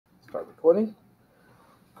recording?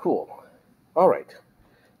 Cool. All right.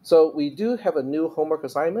 So we do have a new homework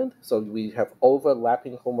assignment. So we have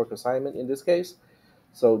overlapping homework assignment in this case.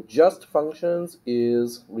 So just functions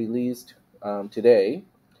is released today.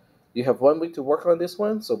 You have 1 week to work on this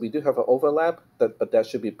one. So we do have an overlap, but that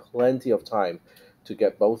should be plenty of time to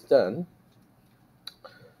get both done.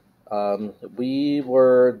 We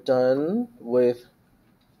were done with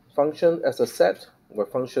function as a set, or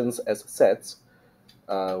functions as sets.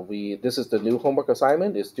 This is the new homework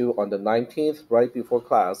assignment. It's due on the 19th, right before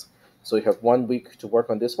class. So you have 1 week to work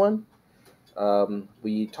on this one.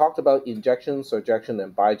 We talked about injection, surjection,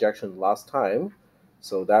 and bijection last time.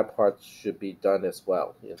 So that part should be done as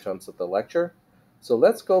well in terms of the lecture. So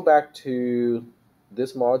let's go back to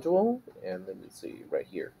this module, and let me see right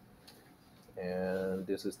here. And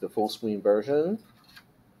this is the full screen version.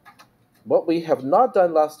 What we have not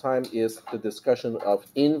done last time is the discussion of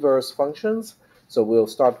inverse functions. So we'll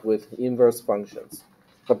start with inverse functions.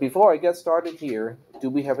 But before I get started here, do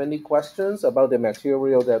we have any questions about the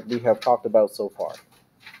material that we have talked about so far?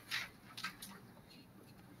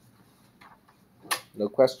 No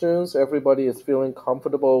questions? Everybody is feeling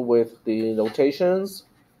comfortable with the notations,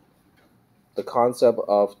 the concept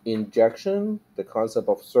of injection, the concept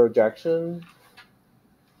of surjection?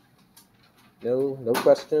 No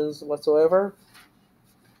questions whatsoever?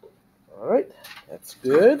 All right, that's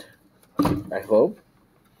good, I hope.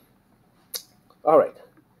 All right,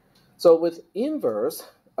 so with inverse,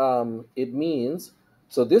 it means,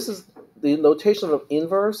 so this is the notation of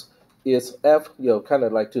inverse is f, kind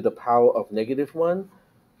of like to the power of -1.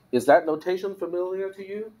 Is that notation familiar to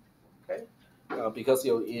you? Okay, because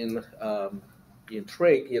in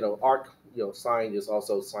trig, arc, sign is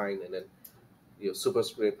also sign, and then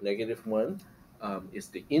superscript -1 is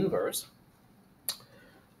the inverse.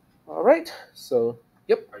 All right, so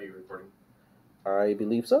yep. Are you recording? I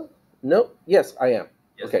believe so. No, yes, I am.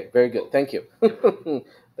 Yes. Okay, very good. Thank you.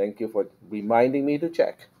 Thank you for reminding me to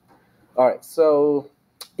check. All right, so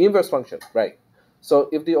inverse function, right? So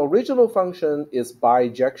if the original function is a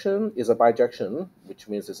bijection, which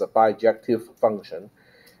means it's a bijective function,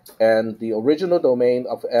 and the original domain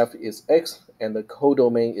of f is x and the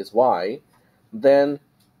codomain is y, then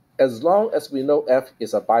as long as we know f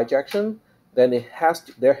is a bijection, then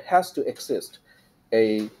there has to exist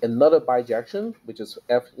another bijection, which is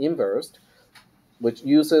f inversed, which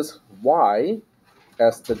uses y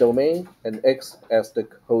as the domain and x as the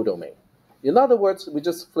codomain. In other words, we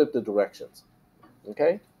just flip the directions,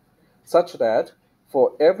 okay? Such that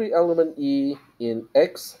for every element e in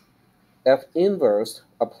x, f inverse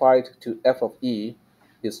applied to f of e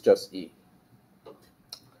is just e.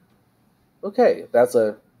 Okay, that's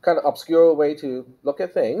a kind of obscure way to look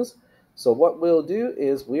at things. So what we'll do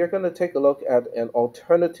is we are going to take a look at an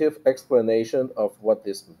alternative explanation of what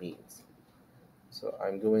this means. So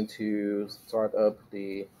I'm going to start up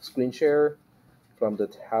the screen share from the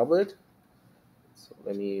tablet. So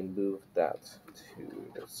let me move that to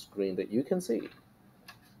the screen that you can see.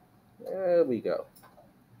 There we go.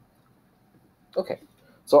 Okay,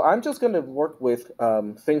 so I'm just going to work with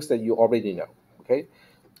things that you already know, okay?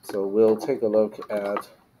 So we'll take a look at,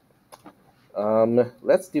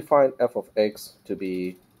 let's define f of x to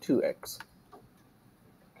be 2x,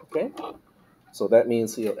 okay? So that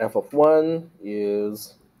means f of 1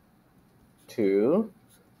 is 2,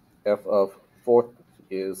 f of 4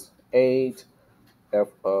 is 8, f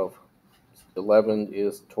of 11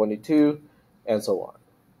 is 22, and so on.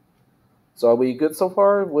 So are we good so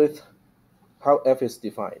far with how f is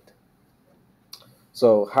defined?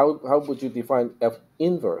 So how would you define f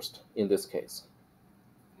inversed in this case?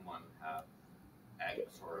 1/2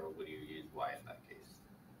 x, or would you use y in that case?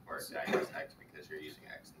 Or I guess x because you're using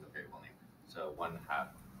x in the variable name. So 1/2,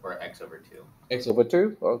 or x over 2. X over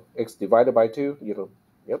 2, well, x divided by 2,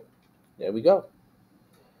 yep, there we go.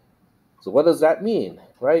 So what does that mean,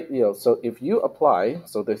 right? So if you apply,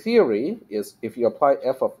 so the theory is if you apply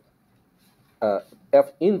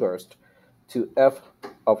f inversed to f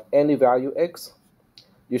of any value x,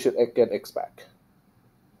 you should get x back.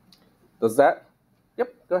 Does that?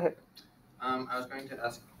 Yep, go ahead. I was going to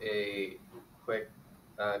ask a quick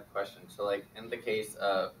question. So like in the case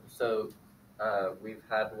of, we've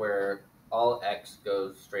had where all x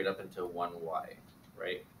goes straight up into 1y,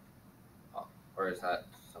 right? Or is that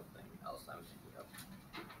something else I'm thinking of?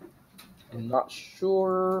 I'm not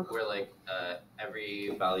sure. Where like every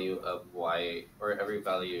value of y, or every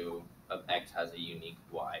value of x has a unique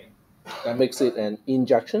y. That makes it an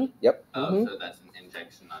injection. Yep. Oh, so that's an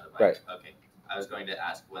injection, not a bijection. Right. Okay. I was going to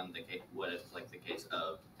ask what if like the case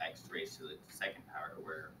of x raised to the second power,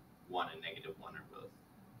 where 1 and -1 are both.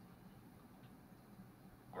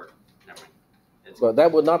 Or never Well,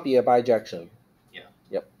 that would not be a bijection. Yeah.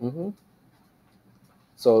 Yep.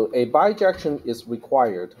 So a bijection is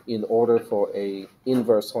required in order for a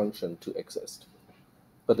inverse function to exist.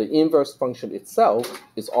 But the inverse function itself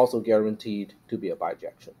is also guaranteed to be a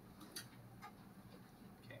bijection.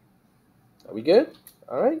 Okay. Are we good?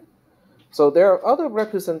 All right. So there are other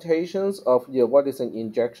representations of what is an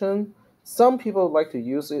injection. Some people like to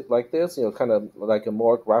use it like this, kind of like a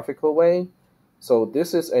more graphical way. So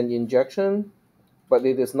this is an injection, but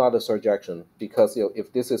it is not a surjection because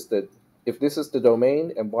if this is the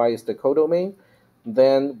domain and y is the codomain,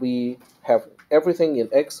 then we have everything in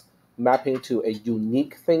X mapping to a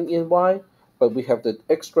unique thing in Y, but we have the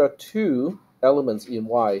extra two elements in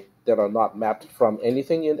Y that are not mapped from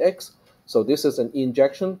anything in X. So this is an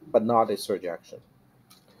injection, but not a surjection.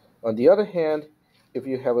 On the other hand, if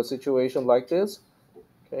you have a situation like this,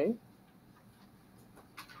 okay,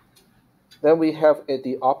 then we have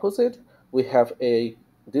the opposite. We have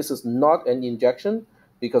this is not an injection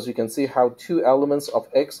because you can see how two elements of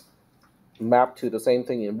X map to the same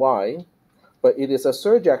thing in Y, but it is a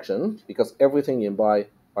surjection because everything in Y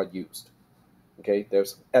are used. Okay,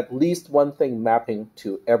 there's at least one thing mapping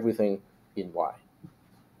to everything in Y.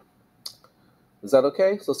 Is that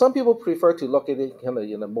okay? So some people prefer to look at it kind of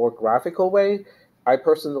in a more graphical way. I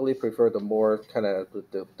personally prefer the more kind of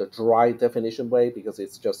the dry definition way because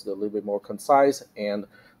it's just a little bit more concise and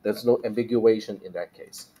there's no ambiguation in that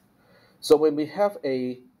case. So when we have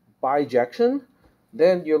a bijection,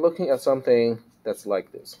 then you're looking at something that's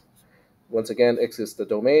like this. Once again, X is the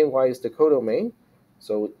domain, Y is the codomain.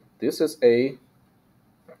 So this is a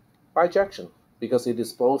bijection because it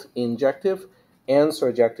is both injective and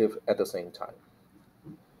surjective at the same time.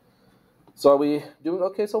 So are we doing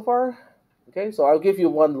okay so far? Okay, so I'll give you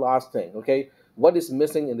one last thing, okay? What is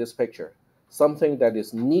missing in this picture? Something that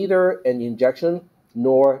is neither an injection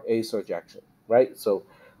nor a surjection, right? So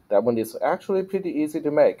that one is actually pretty easy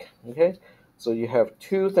to make, okay? So you have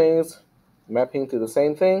two things mapping to the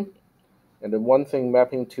same thing, and then one thing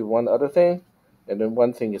mapping to one other thing, and then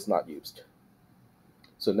one thing is not used.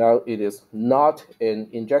 So now it is not an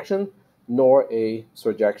injection nor a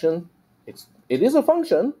surjection. It is a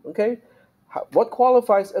function, okay? What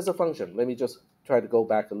qualifies as a function? Let me just try to go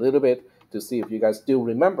back a little bit to see if you guys still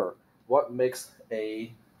remember what makes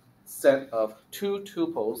a set of two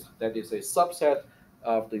tuples that is a subset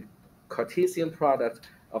of the Cartesian product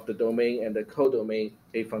of the domain and the codomain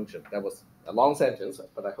a function. That was a long sentence,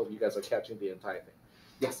 but I hope you guys are catching the entire thing.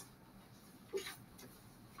 Yes?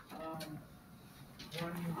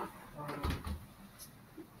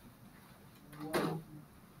 One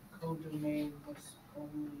codomain was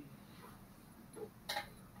only.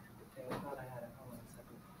 Okay, I thought I had it. Hold on a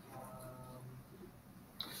second.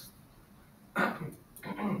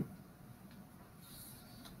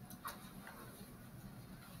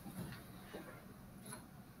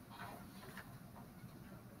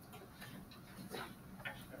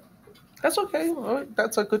 That's okay. All right,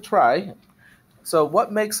 that's a good try. So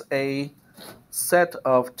what makes a set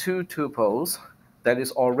of two tuples that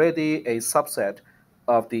is already a subset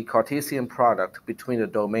of the Cartesian product between the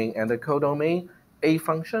domain and the codomain a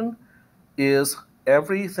function is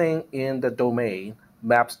everything in the domain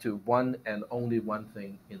maps to one and only one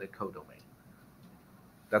thing in the codomain.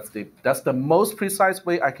 That's the most precise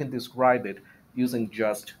way I can describe it using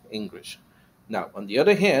just English. Now, on the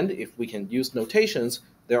other hand, if we can use notations,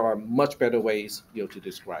 there are much better ways to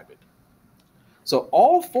describe it. So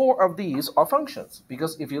all four of these are functions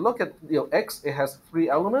because if you look at X, it has three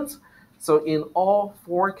elements. So in all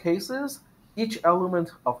four cases, each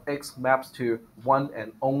element of X maps to one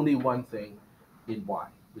and only one thing in Y,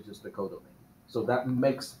 which is the codomain. So that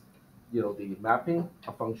makes the mapping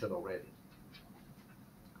a function already.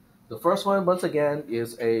 The first one, once again,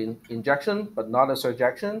 is an injection but not a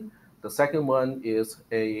surjection. The second one is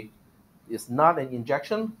not an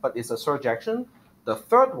injection but is a surjection. The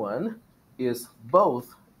third one is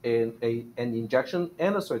both an injection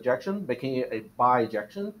and a surjection, making it a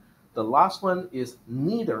bijection. The last one is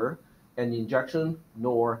neither an injection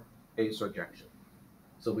nor a surjection.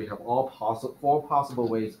 So we have four possible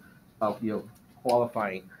ways of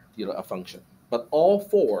qualifying a function, but all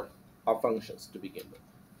four are functions to begin with.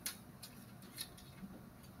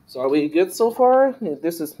 So are we good so far?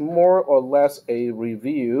 This is more or less a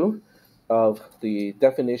review of the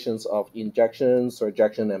definitions of injection,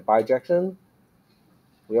 surjection, and bijection.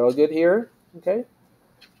 We all good here? Okay.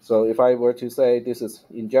 So if I were to say this is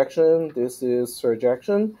injection, this is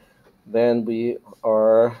surjection, then we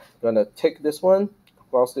are going to tick this one,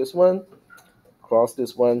 cross this one,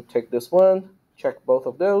 tick this one, check both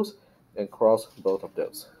of those, and cross both of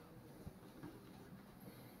those.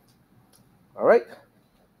 All right.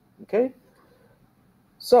 Okay.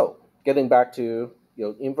 So getting back to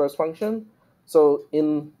inverse function. So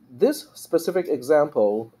in this specific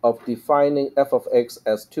example of defining f of x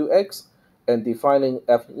as 2x and defining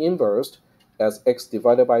f inverse as x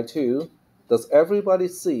divided by 2, does everybody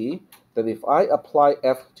see that if I apply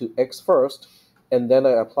f to x first and then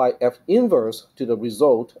I apply f inverse to the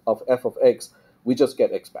result of f of x, we just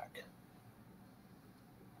get x back?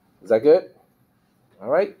 Is that good? All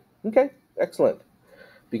right. Okay. Excellent.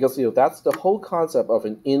 Because that's the whole concept of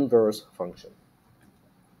an inverse function.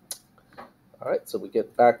 All right, so we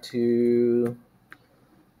get back to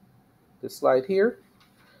this slide here.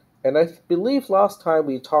 And I believe last time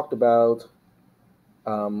we talked about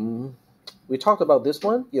this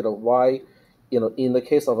one, why, in the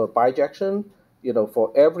case of a bijection,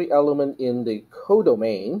 for every element in the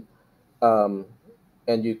codomain, and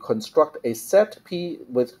you construct a set P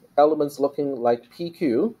with elements looking like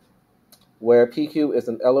PQ, where PQ is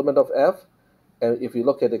an element of F, and if you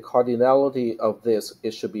look at the cardinality of this,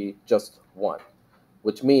 it should be just 1.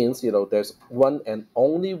 Which means, there's one and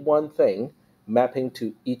only one thing mapping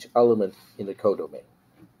to each element in the codomain.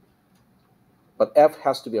 But f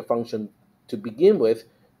has to be a function to begin with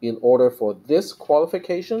in order for this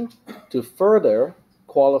qualification to further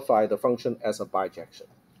qualify the function as a bijection.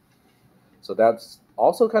 So that's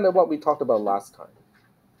also kind of what we talked about last time.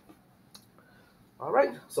 All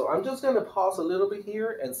right, so I'm just going to pause a little bit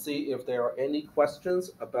here and see if there are any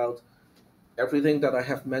questions about everything that I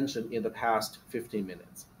have mentioned in the past 15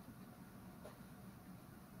 minutes.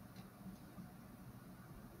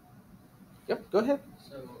 Yep, go ahead.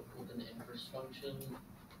 So with an inverse function,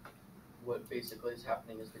 what basically is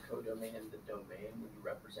happening is the codomain and the domain, when you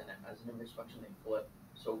represent it as an inverse function, they flip.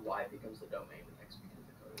 So y becomes the domain and x becomes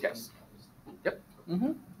the codomain. Yes. Yep.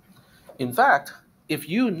 Mm-hmm. In fact, if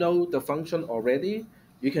you know the function already,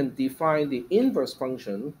 you can define the inverse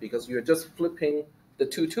function because you're just flipping the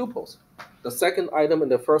two tuples. The second item and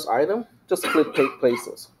the first item just flip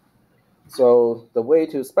places. So the way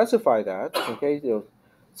to specify that, okay,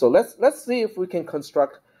 so let's see if we can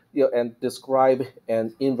construct and describe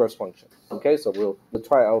an inverse function. Okay, so we'll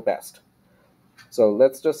try our best. So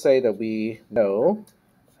let's just say that we know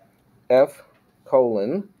f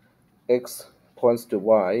colon x points to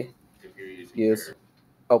y is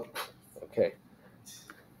okay.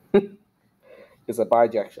 Is a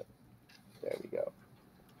bijection. There we go.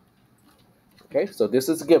 Okay, so this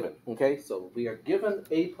is given. Okay, so we are given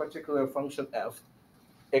a particular function f.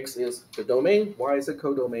 X is the domain, y is a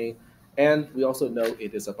codomain, and we also know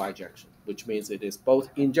it is a bijection, which means it is both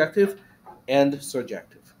injective and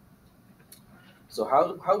surjective. So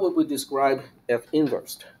how would we describe f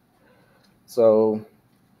inverse? So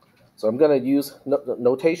I'm going to use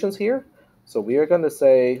notations here. So we are going to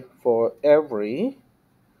say for every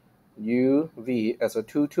uv as a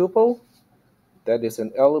two-tuple that is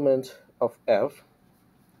an element of f,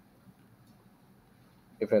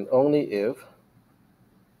 if and only if,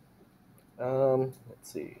 let's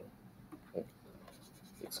see,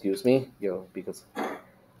 excuse me, because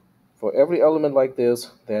for every element like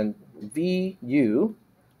this, then VU,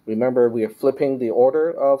 remember we are flipping the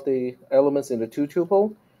order of the elements in the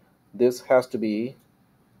two-tuple, this has to be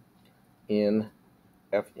in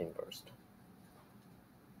F inverse.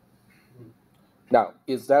 Now,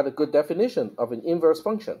 is that a good definition of an inverse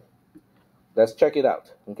function? Let's check it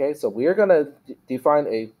out. Okay, so we are going to define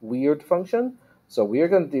a weird function. So we are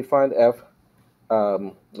going to define F.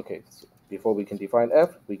 Okay, so before we can define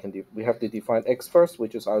F, we have to define X first,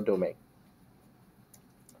 which is our domain.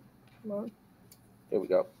 There we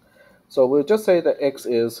go. So we'll just say that X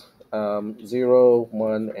is 0,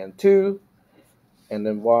 1, and 2, and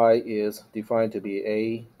then Y is defined to be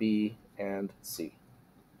A, B, and C.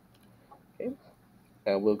 Okay,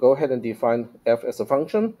 and we'll go ahead and define F as a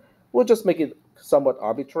function. We'll just make it somewhat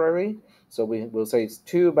arbitrary. So we'll say it's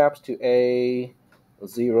 2 maps to A,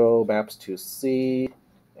 0 maps to C,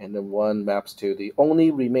 and then 1 maps to the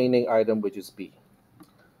only remaining item, which is B.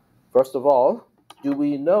 First of all, do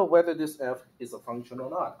we know whether this f is a function or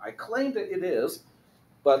not? I claim that it is,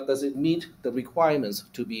 but does it meet the requirements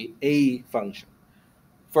to be a function?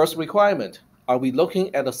 First requirement, are we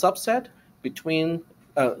looking at a subset between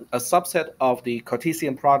a subset of the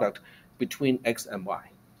Cartesian product between x and y?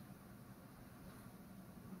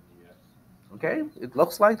 Yes. Okay, it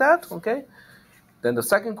looks like that. Okay, then the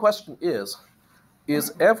second question is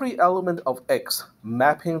every element of x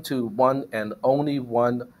mapping to one and only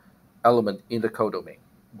one element in the codomain,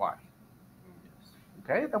 y?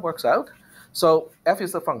 Okay, that works out. So f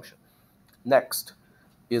is a function. Next,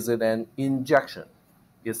 is it an injection?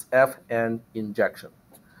 Is f an injection?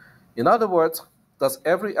 In other words, does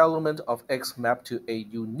every element of X map to a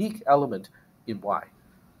unique element in Y?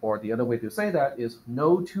 Or the other way to say that is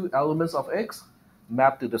no two elements of X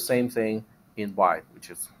map to the same thing in Y,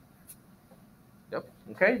 which is, yep,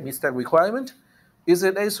 okay, meets that requirement. Is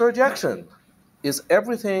it a surjection? Is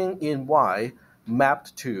everything in Y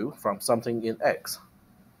mapped to from something in X?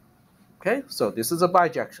 Okay, so this is a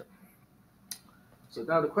bijection. So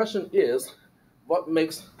now the question is, what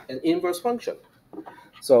makes an inverse function?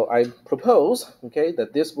 So I propose, okay,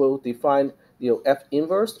 that this will define f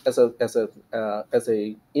inverse as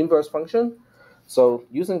a inverse function. So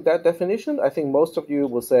using that definition, I think most of you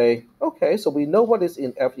will say, okay, so we know what is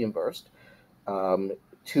in f inverse.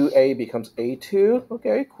 2a becomes a2.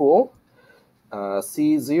 Okay, cool.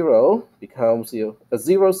 C0 becomes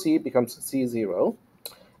 0c becomes c0,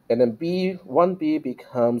 and then b1b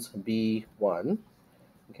becomes b1.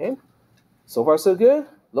 Okay, so far so good.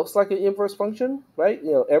 Looks like an inverse function, right?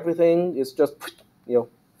 Everything is just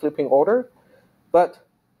flipping order. But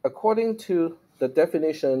according to the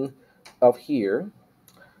definition of here,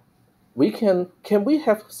 can we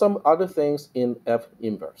have some other things in f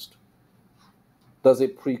inverse? Does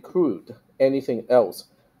it preclude anything else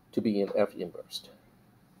to be in f inverse?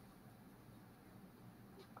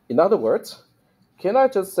 In other words, can I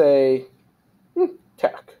just say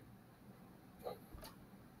tech,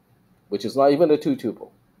 which is not even a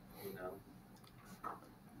two-tuple? No.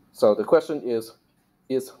 So the question is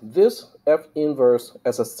this f inverse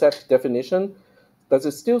as a set definition, does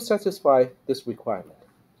it still satisfy this requirement?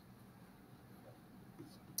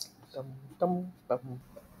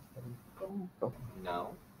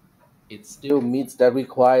 No. It still meets that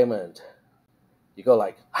requirement. You go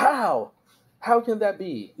like, how? How can that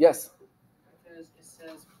be? Yes? Because it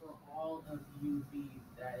says for all of UV,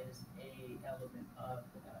 that is a element of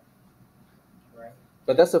F, right?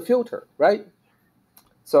 But that's a filter, right?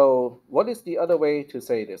 So what is the other way to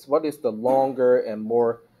say this? What is the longer and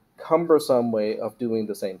more cumbersome way of doing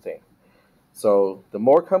the same thing? So the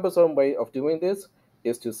more cumbersome way of doing this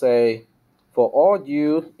is to say, for all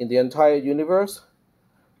U in the entire universe,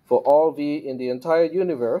 for all V in the entire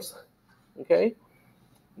universe, okay,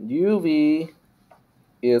 UV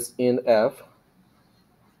is in F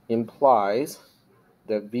implies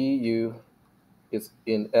that VU is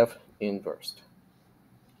in F inverse.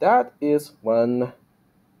 That is 1,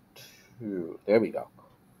 2. There we go.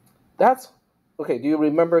 That's okay. Do you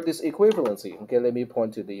remember this equivalency? Okay, let me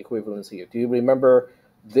point to the equivalency here. Do you remember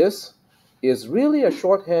this is really a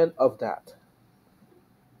shorthand of that?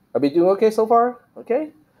 Are we doing okay so far?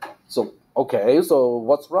 Okay. So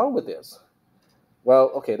what's wrong with this?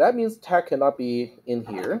 Well, okay, that means tag cannot be in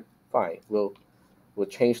here. Fine. We'll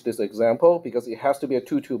change this example because it has to be a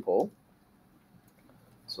two-tuple.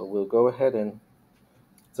 So we'll go ahead and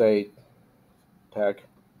say tag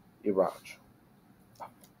Iraj.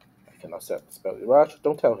 I cannot spell Iraj.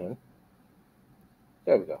 Don't tell him.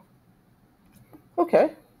 There we go.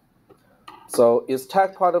 Okay. So is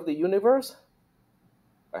tag part of the universe?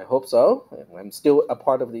 I hope so. I'm still a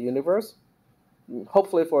part of the universe.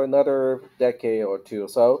 Hopefully for another decade or two or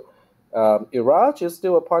so. Iraj is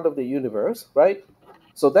still a part of the universe, right?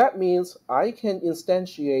 So that means I can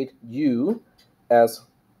instantiate you as,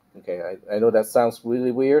 okay, I know that sounds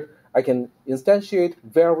really weird. I can instantiate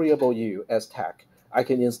variable u as tag. I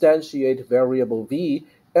can instantiate variable v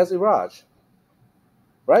as Iraj,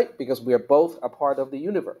 right? Because we are both a part of the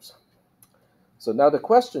universe. So now the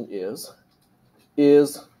question is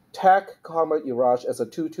tag comma Iraj as a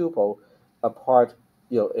two-tuple a part,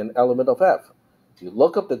 an element of f? You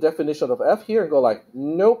look up the definition of f here and go like,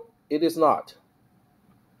 nope, it is not.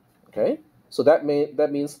 Okay, so that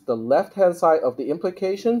means the left-hand side of the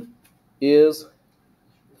implication is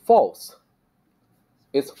false.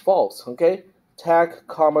 It's false. Okay, tag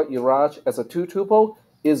comma Iraj as a two-tuple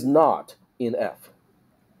is not in f.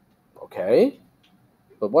 Okay,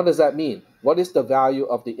 but what does that mean? What is the value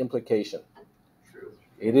of the implication? True.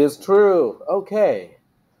 It is true. Okay,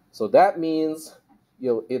 so that means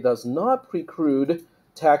it does not preclude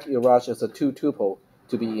tag Iraj as a two-tuple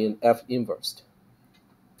to be in f inverse.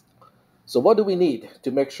 So what do we need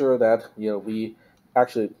to make sure that we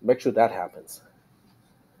actually make sure that happens?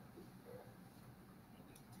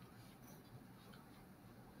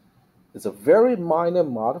 It's a very minor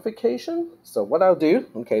modification. So what I'll do,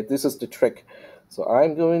 okay, this is the trick. So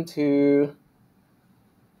I'm going to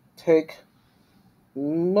take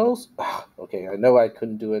okay, I know I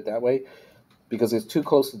couldn't do it that way because it's too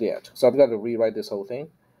close to the edge. So I've got to rewrite this whole thing.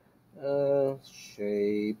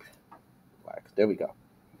 Shape black. There we go.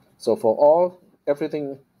 So for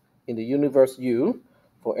everything in the universe U,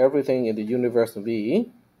 for everything in the universe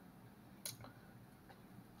V,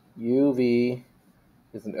 UV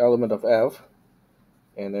is an element of F,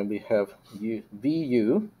 and then we have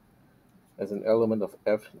VU as an element of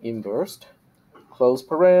F inversed, close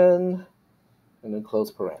paren, and then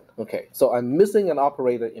close paren. Okay, so I'm missing an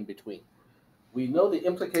operator in between. We know the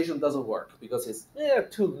implication doesn't work because it's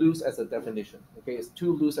too loose as a definition. Okay, it's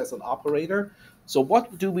too loose as an operator. So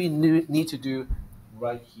what do we need to do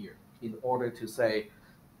right here in order to say,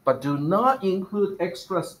 but do not include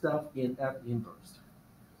extra stuff in F inverse?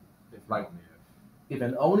 Like, if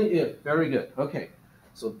and only if. Very good. Okay,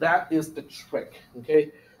 so that is the trick.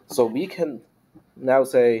 Okay, so we can now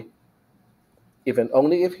say if and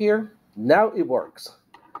only if here. Now it works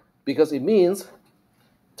because it means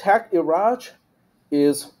tag Iraj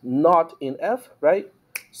is not in F, right?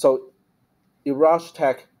 So Iraj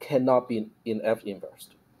tag cannot be in F inverse.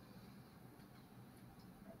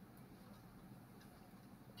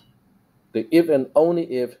 The if and only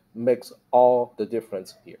if makes all the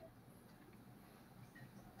difference here.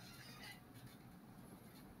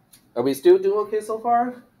 Are we still doing okay so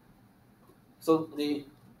far? So the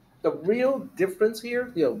real difference here,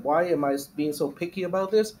 why am I being so picky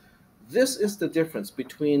about this? This is the difference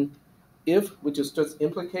between if, which is just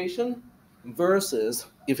implication, versus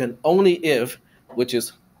if and only if, which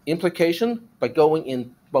is implication, but going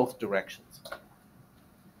in both directions.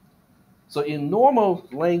 So in normal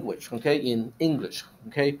language, okay, in English,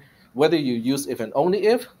 okay, whether you use if and only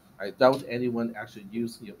if, I doubt anyone actually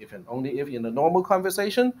use if and only if in a normal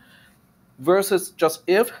conversation, versus just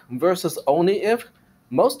if versus only if,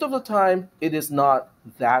 most of the time it is not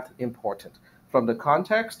that important. From the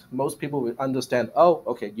context, most people will understand, oh,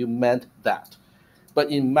 okay, you meant that. But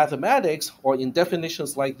in mathematics or in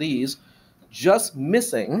definitions like these, just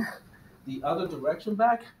missing the other direction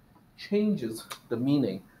back changes the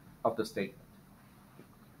meaning of the statement.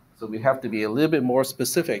 So we have to be a little bit more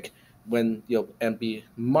specific when and be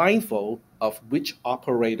mindful of which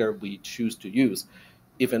operator we choose to use.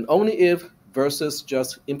 If and only if versus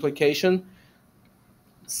just implication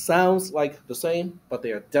sounds like the same, but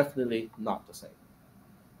they are definitely not the same.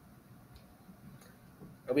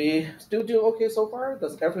 Are we still doing okay so far?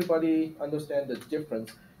 Does everybody understand the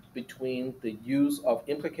difference between the use of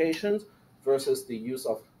implications versus the use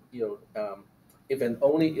of if and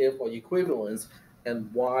only if or equivalence, and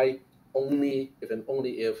why only if and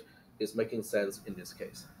only if is making sense in this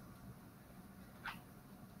case?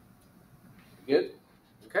 Good?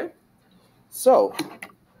 Okay. So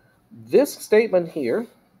this statement here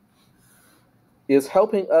is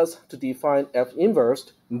helping us to define F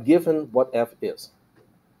inverse given what F is.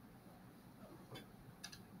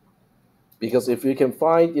 Because if we can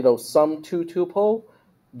find some two tuple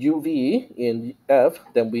UV in F,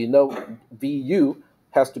 then we know VU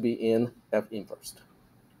has to be in F inverse.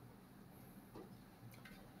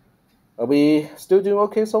 Are we still doing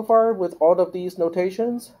okay so far with all of these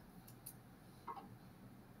notations?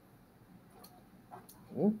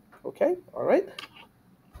 Okay, all right.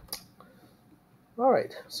 All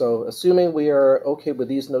right, so assuming we are okay with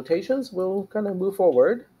these notations, we'll kind of move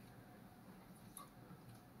forward.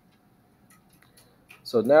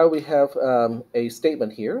 So now we have a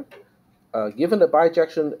statement here. Given a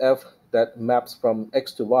bijection F that maps from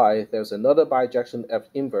X to Y, there's another bijection F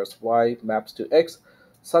inverse Y maps to X,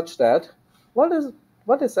 such that, what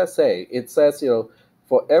does that say? It says,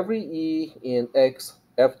 for every E in X,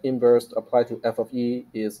 F inverse applied to F of E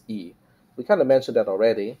is E. We kind of mentioned that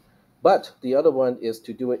already. But the other one is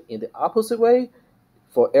to do it in the opposite way.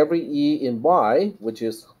 For every E in Y, which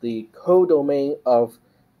is the codomain of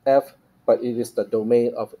F, but it is the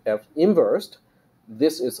domain of F inverse,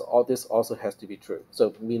 this also has to be true.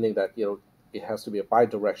 So meaning that it has to be a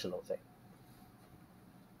bidirectional thing.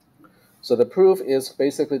 So the proof is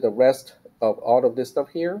basically the rest of all of this stuff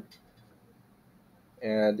here.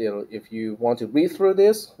 And if you want to read through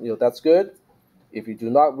this, that's good. If you do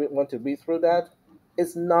not want to read through that,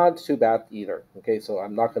 it's not too bad either. Okay, so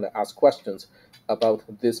I'm not going to ask questions about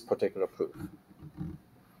this particular proof.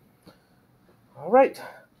 All right,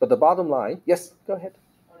 but the bottom line, yes, go ahead.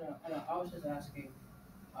 Oh, no, I was just asking.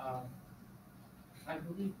 I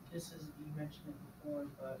believe you mentioned it before,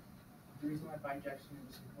 but the reason why bijection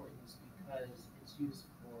is important is because it's used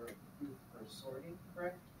for proof for sorting,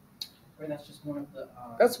 correct? Or that's just one of the.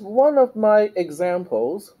 That's one of my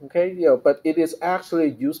examples, okay? But it is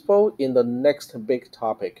actually useful in the next big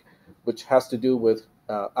topic, which has to do with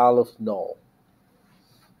aleph null.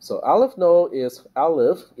 So aleph null is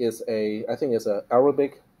I think it's an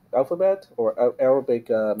Arabic alphabet or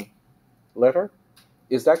Arabic letter.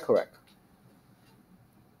 Is that correct?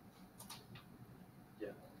 Yeah.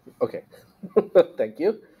 Okay. Thank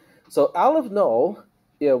you. So aleph null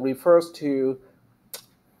refers to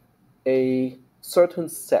a certain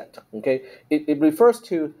set. Okay, it refers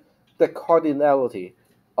to the cardinality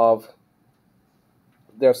of.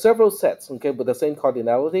 There are several sets, okay, with the same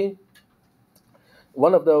cardinality.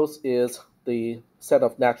 One of those is the set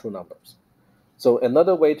of natural numbers. So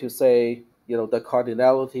another way to say, the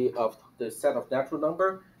cardinality of the set of natural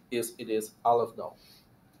number is it is aleph null.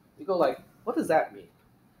 You go like, what does that mean?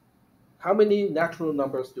 How many natural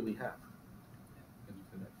numbers do we have?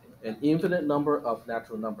 An infinite number of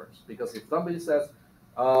natural numbers. Because if somebody says,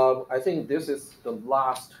 I think this is the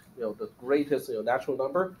last, the greatest natural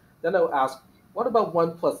number, then I'll ask, what about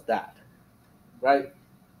 1 plus that? Right?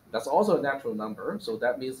 That's also a natural number. So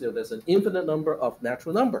that means there's an infinite number of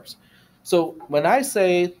natural numbers. So when I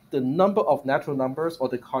say the number of natural numbers or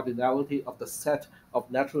the cardinality of the set of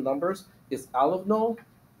natural numbers is aleph null,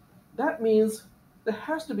 that means there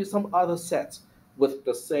has to be some other sets with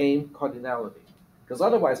the same cardinality. Because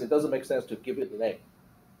otherwise it doesn't make sense to give it a name.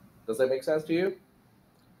 Does that make sense to you?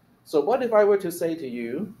 So what if I were to say to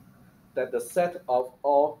you that the set of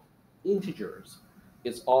all integers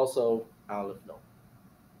is also aleph null?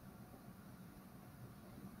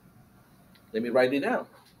 Let me write it down.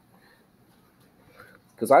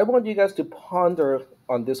 Because I want you guys to ponder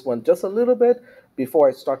on this one just a little bit before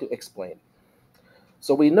I start to explain.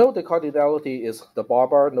 So we know the cardinality is the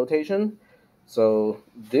bar notation. So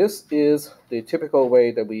this is the typical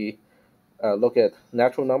way that we look at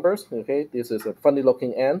natural numbers. Okay, this is a funny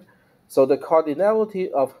looking n. So the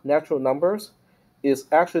cardinality of natural numbers is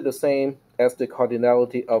actually the same as the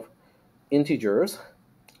cardinality of integers,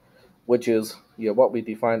 which is what we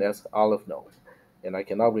define as aleph null. And I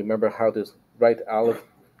cannot remember how to write aleph,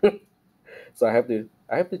 so I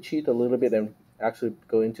have to cheat a little bit and actually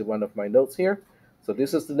go into one of my notes here. So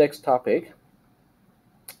this is the next topic.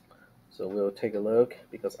 So we'll take a look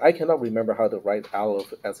because I cannot remember how to write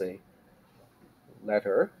aleph as a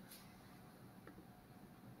letter.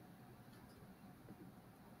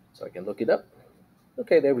 So I can look it up.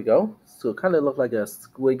 Okay, there we go. So it kind of look like a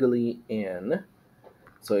squiggly N.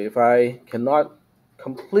 So if I cannot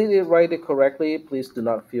completely write it correctly, please do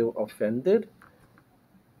not feel offended.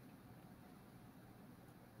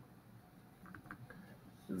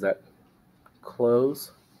 Is that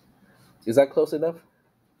close? Is that close enough?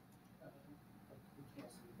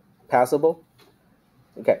 Passable?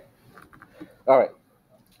 Okay. All right.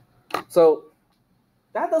 So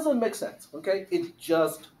that doesn't make sense, okay? It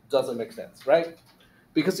just doesn't make sense, right?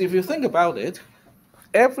 Because if you think about it,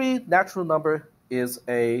 every natural number is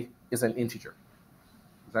an integer.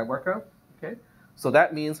 Does that work out? Okay. So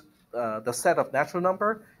that means the set of natural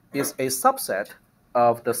number is a subset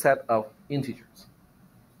of the set of integers.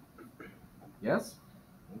 Yes?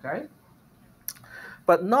 Okay.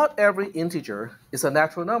 But not every integer is a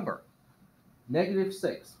natural number.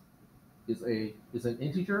 -6 is an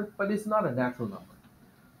integer, but it's not a natural number.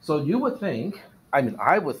 So you would think,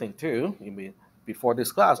 I would think too, before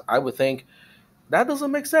this class, I would think that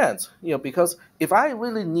doesn't make sense, because if I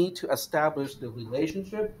really need to establish the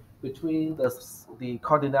relationship between the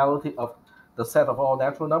cardinality of the set of all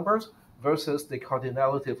natural numbers versus the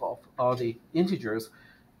cardinality of all the integers,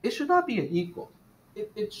 it should not be an equal.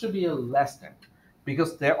 It should be a less than,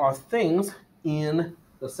 because there are things in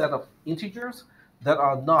the set of integers that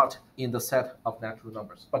are not in the set of natural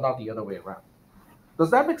numbers, but not the other way around.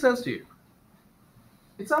 Does that make sense to you?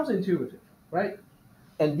 It sounds intuitive, right?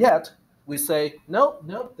 And yet, we say, no,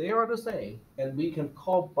 they are the same, and we can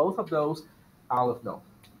call both of those aleph null.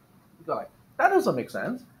 That doesn't make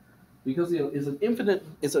sense, because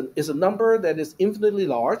it's a number that is infinitely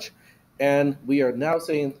large, and we are now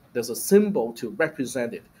saying there's a symbol to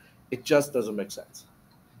represent it. It just doesn't make sense.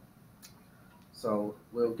 So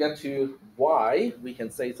we'll get to why we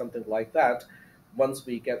can say something like that once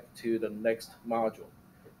we get to the next module.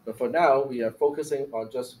 But for now, we are focusing on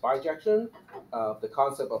just bijection, the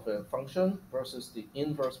concept of a function versus the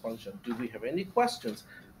inverse function. Do we have any questions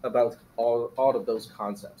about all of those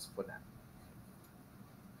concepts for that?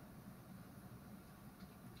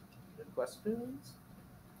 Any questions?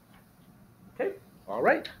 Okay, all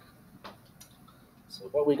right. So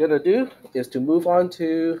what we're going to do is to move on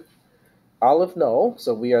to aleph null.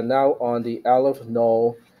 So we are now on the aleph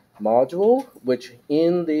null module, which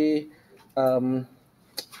in the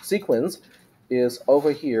sequence is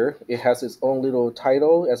over here. It has its own little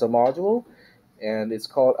title as a module, and it's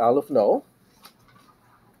called aleph null.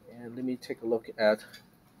 And let me take a look at,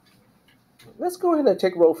 let's go ahead and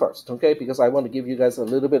take row first, okay? Because I want to give you guys a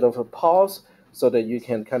little bit of a pause so that you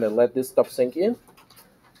can kind of let this stuff sink in.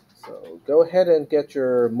 So go ahead and get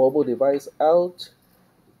your mobile device out,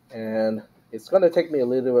 and it's going to take me a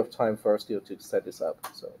little bit of time first to set this up.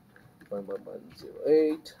 So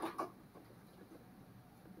 11108.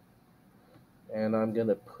 And I'm going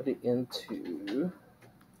to put it into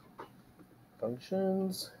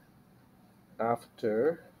functions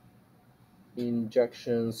after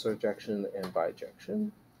injection, surjection, and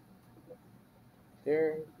bijection.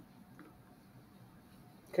 There.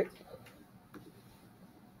 Okay.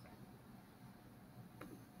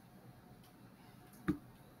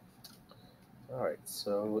 All right,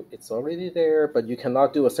 so it's already there, but you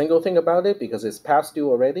cannot do a single thing about it because it's past due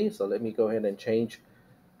already. So let me go ahead and change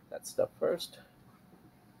that stuff first.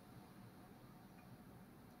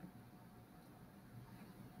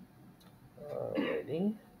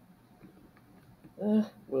 Alrighty.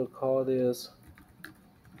 We'll call this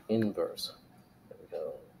inverse. There we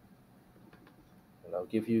go. And I'll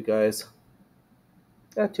give you guys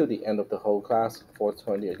till the end of the whole class,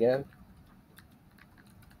 420 again.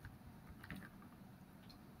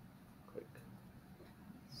 Click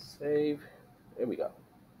save. There we go.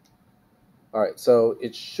 All right, so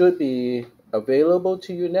it should be available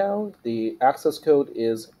to you now. The access code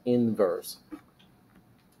is inverse.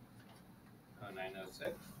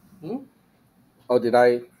 0906. Oh, did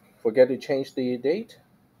I forget to change the date?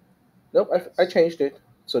 Nope, I changed it.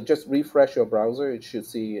 So just refresh your browser. It should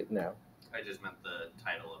see it now. I just meant the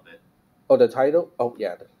title of it. Oh, the title? Oh,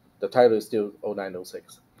 yeah. The title is still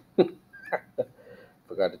 0906.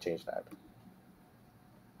 Forgot to change that.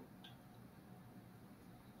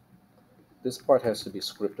 This part has to be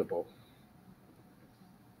scriptable.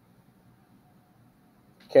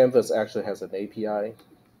 Canvas actually has an API.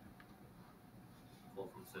 Pull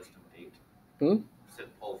from system date. Said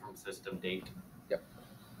pull from system date. Yep.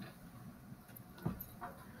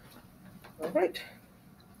 All right.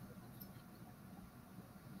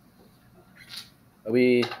 Are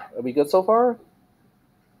we good so far?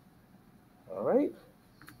 All right.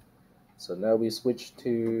 So now we switch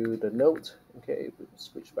to the note. Okay, we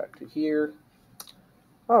switch back to here.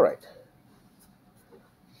 All right.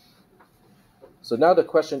 So now the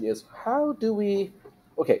question is, how do we...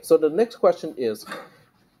 Okay, so the next question is,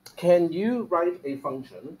 can you write a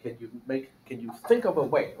function? Can you think of a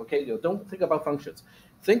way? Okay, don't think about functions.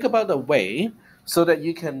 Think about a way so that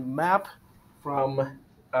you can map from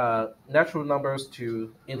natural numbers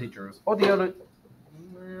to integers, or the other.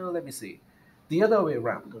 Well, let me see, the other way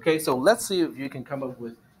around. Okay, so let's see if you can come up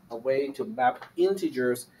with a way to map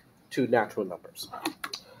integers to natural numbers.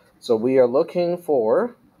 So we are looking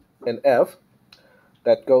for an f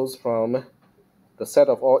that goes from the set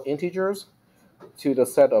of all integers to the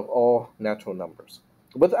set of all natural numbers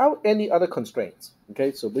without any other constraints.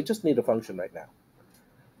 Okay, so we just need a function right now.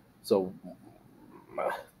 So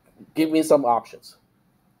give me some options.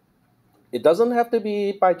 It doesn't have to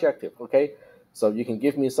be bijective, okay? So you can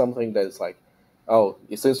give me something that is like, oh,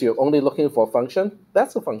 since you're only looking for a function,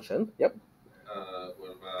 that's a function. Yep.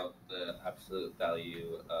 What about the absolute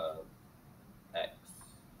value of x?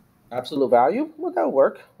 Absolute value? Well, that'll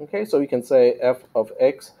work. Okay, so you can say f of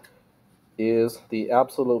x is the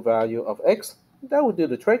absolute value of x. That would do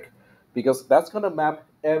the trick, because that's going to map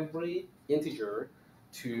every integer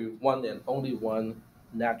to one and only one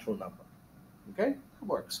natural number. Okay, that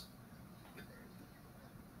works.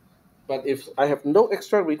 But if I have no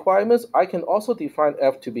extra requirements, I can also define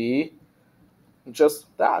f to be just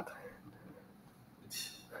that.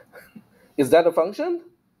 Is that a function?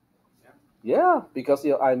 Yeah, because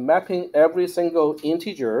I'm mapping every single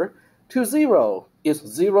integer to 0. Is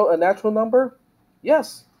 0 a natural number?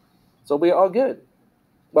 Yes. So we're all good.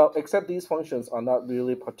 Well, except these functions are not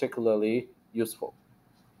really particularly useful.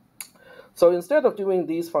 So instead of doing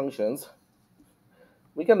these functions,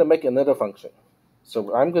 we're going to make another function.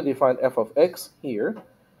 So I'm going to define f of x here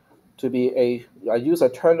to be I use a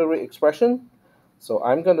ternary expression. So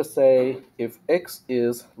I'm going to say if x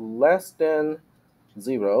is less than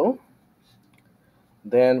 0,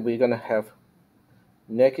 then we're going to have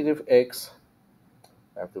negative x.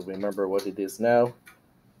 I have to remember what it is now.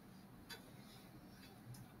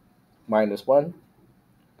 Minus 1.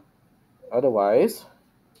 Otherwise,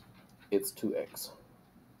 it's 2x.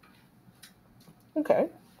 Okay,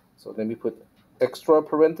 so let me put extra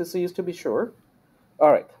parentheses to be sure.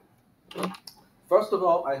 All right. First of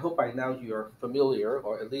all, I hope by now you're familiar,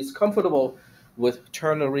 or at least comfortable, with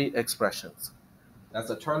ternary expressions. That's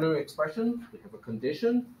a ternary expression. We have a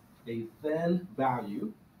condition, a then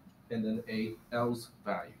value, and then a else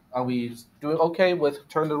value. Are we doing okay with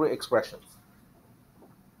ternary expressions?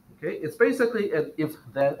 Okay, it's basically an if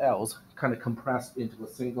then else kind of compressed into a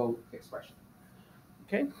single expression.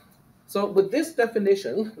 Okay, so with this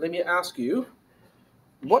definition, let me ask you,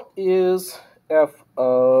 what is f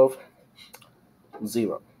of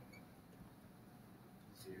 0?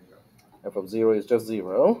 F of 0 is just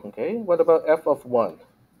 0. Okay, what about f of 1?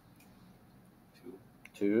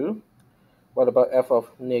 2. What about f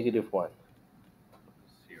of negative 1?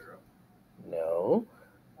 0. No,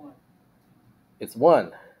 1. it's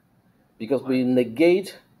 1. Because we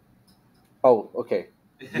negate... Oh, okay.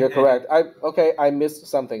 You're correct. I missed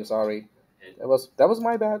something, sorry. That was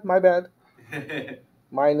my bad,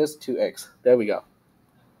 Minus 2x. There we go.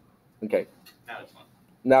 Okay. Now it's 1.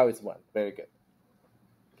 Now it's 1. Very good.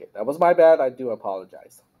 Okay, that was my bad. I do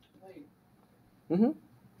apologize. Wait, Mm-hmm.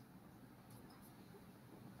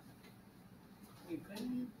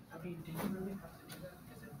 couldn't you? I mean, did you really have to do that?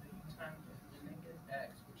 Because if you times the negative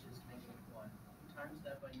x, which is negative 1, you times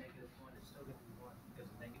that by negative 1, it's still going to be 1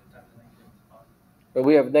 because negative times negative is positive. But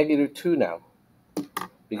we have negative 2 now.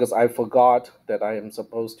 Because I forgot that I am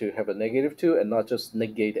supposed to have a negative 2 and not just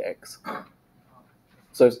negate x.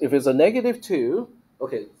 So if it's a negative 2,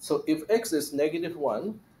 okay, so if x is negative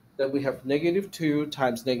 1, then we have negative 2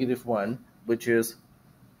 times negative 1, which is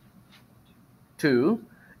 2,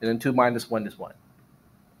 and then 2 minus 1 is 1.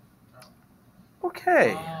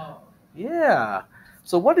 Okay, yeah.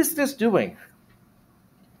 So what is this doing?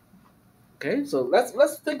 Okay, so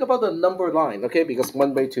let's think about the number line, okay, because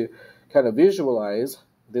one way to kind of visualize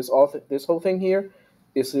this whole thing here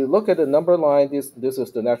is to look at the number line. This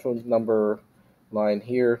is the natural number line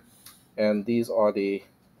here, and these are the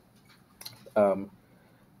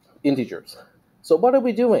integers. So what are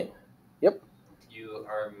we doing? Yep. You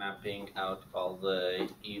are mapping out all the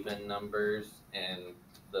even numbers and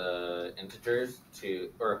the integers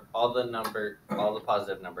or all the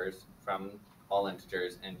positive numbers from all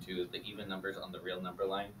integers into the even numbers on the real number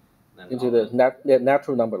line. And then Into the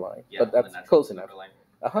natural number line, yeah, but that's the natural close number enough. line.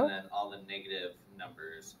 Uh-huh. And then all the negative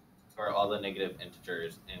numbers or all the negative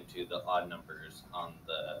integers into the odd numbers on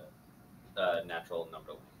the natural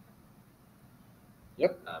number line.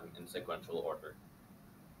 Yep. In sequential order.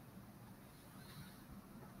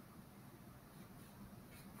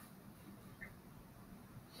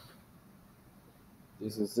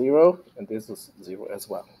 This is 0, and this is 0 as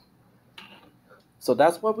well. So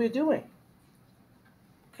that's what we're doing.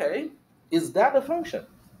 Okay, is that a function?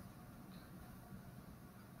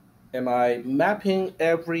 Am I mapping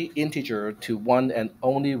every integer to one and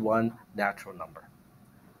only one natural number?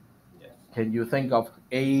 Yes. Can you think of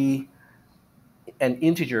an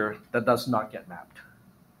integer that does not get mapped?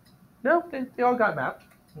 No, they all got mapped.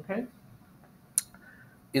 Okay.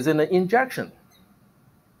 Is it an injection?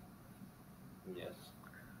 Yes.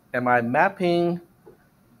 Am I mapping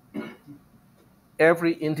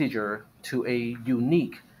every integer to a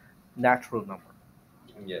unique natural number?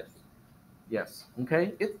 Yes. Yes.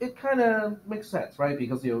 Okay. It kind of makes sense, right?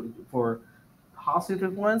 Because for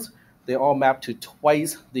positive ones, they all map to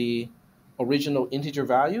twice the original integer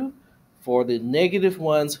value. For the negative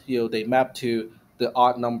ones, they map to the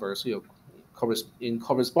odd numbers, in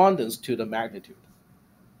correspondence to the magnitude.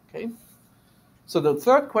 Okay. So the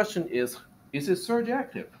third question is it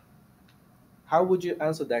surjective? How would you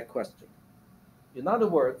answer that question? In other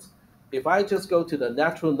words, if I just go to the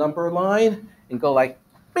natural number line and go like,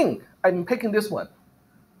 bing, I'm picking this one.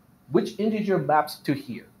 Which integer maps to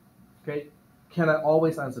here? Okay, can I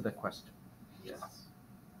always answer that question? Yes.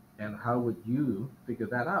 And how would you figure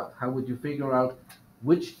that out? How would you figure out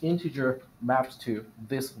which integer maps to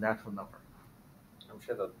this natural number? I'm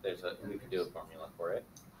sure that we could do a formula for it.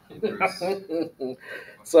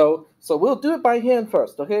 So we'll do it by hand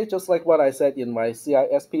first, okay? Just like what I said in my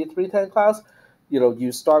CISP 310 class,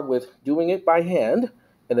 you start with doing it by hand,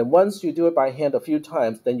 and then once you do it by hand a few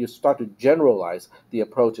times, then you start to generalize the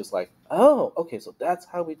approach. It's like, oh, okay, so that's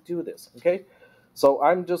how we do this, okay? So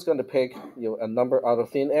I'm just going to pick a number out of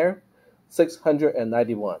thin air,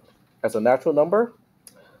 691 as a natural number.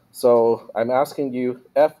 So I'm asking you,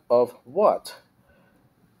 f of what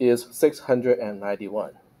is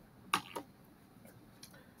 691?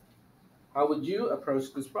 How would you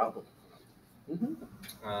approach this problem? You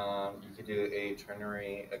could do a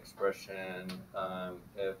ternary expression.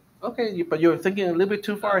 Okay, but you're thinking a little bit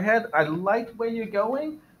too far ahead. I like where you're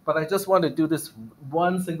going, but I just want to do this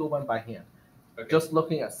one single one by hand. Okay. Just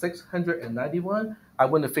looking at 691, I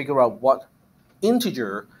want to figure out what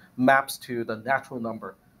integer maps to the natural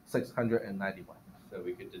number 691. So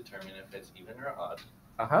we could determine if it's even or odd.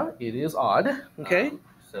 It is odd. Okay.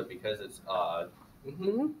 So because it's odd,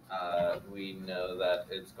 we know that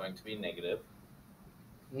it's going to be negative.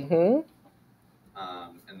 And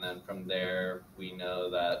then from there, we know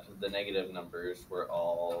that the negative numbers were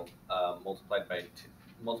all multiplied by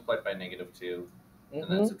negative 2, and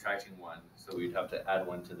then subtracting 1. So we'd have to add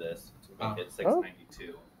 1 to this to make it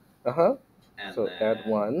 692. And so then add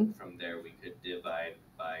 1. From there, we could divide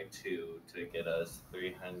by 2 to get us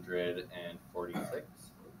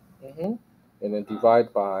 346. and then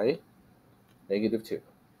divide by -2.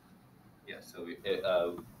 Yeah, so we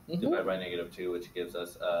divide by -2, which gives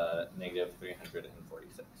us negative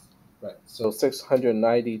 346. Right. So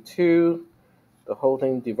 692, the whole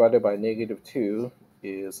thing divided by -2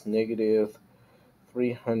 is negative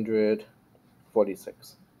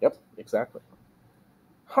 346. Yep, exactly.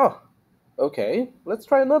 Huh. Okay, let's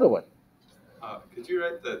try another one. Could you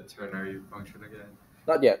write the ternary function again?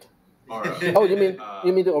 Not yet. Or, Oh, you mean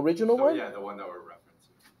the original one? Yeah, the one that we're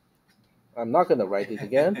referencing. I'm not gonna write it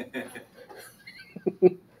again.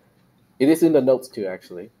 It is in the notes too,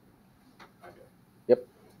 actually. Okay. Yep.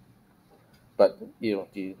 But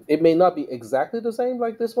it may not be exactly the same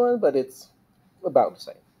like this one, but it's about the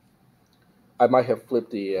same. I might have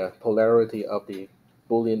flipped the polarity of the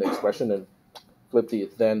Boolean expression and flipped the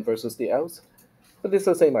then versus the else, but it's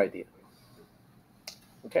the same idea.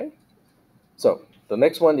 Okay. So the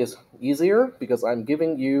next one is easier because I'm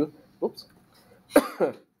giving you. Oops.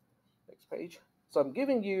 Next page. So I'm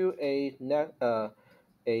giving you a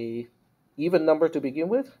even number to begin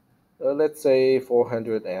with. Let's say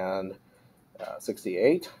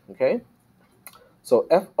 468. Okay. So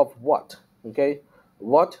f of what? Okay.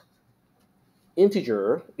 What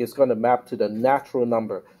integer is going to map to the natural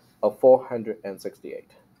number of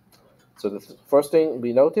 468? So the first thing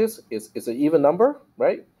we notice is it's an even number,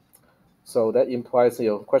 right? So that implies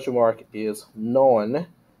your question mark is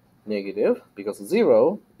non-negative because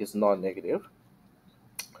 0 is non-negative.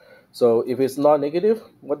 So if it's non-negative,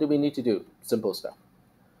 what do we need to do? Simple stuff.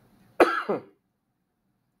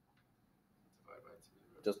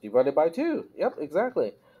 Just divide it by 2. Yep,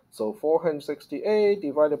 exactly. So 468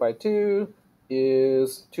 divided by 2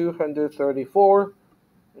 is 234.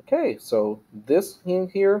 Okay, so this thing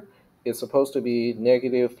here is supposed to be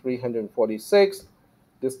negative 346.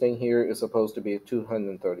 This thing here is supposed to be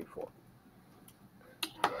 234.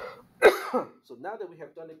 So now that we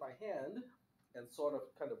have done it by hand and sort of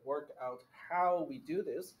kind of worked out how we do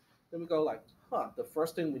this, then we go like, the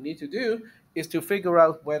first thing we need to do is to figure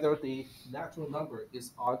out whether the natural number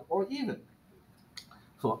is odd or even.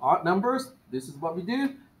 For odd numbers, this is what we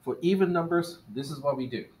do. For even numbers, this is what we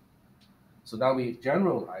do. So now we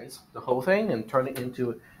generalize the whole thing and turn it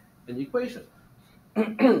into an equation.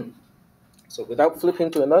 So without flipping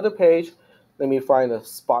to another page, let me find a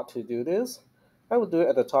spot to do this. I will do it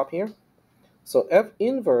at the top here. So f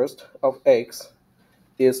inverse of x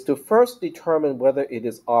is to first determine whether it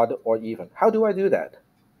is odd or even. How do I do that?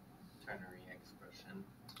 Ternary expression.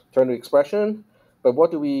 Ternary expression. But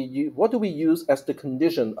what do we use as the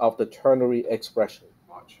condition of the ternary expression?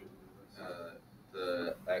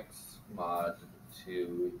 The x mod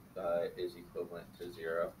 2 is equivalent to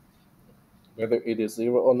 0. Whether it is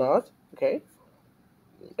 0 or not. Okay.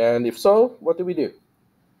 And if so, what do we do?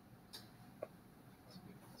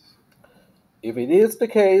 If it is the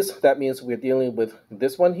case, that means we're dealing with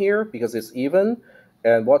this one here because it's even.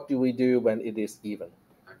 And what do we do when it is even?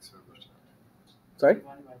 Sorry?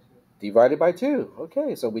 Divided by 2.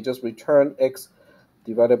 Okay, so we just return x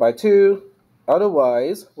divided by 2.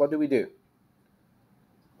 Otherwise, what do we do?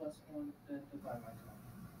 Plus 1, then divide by 2.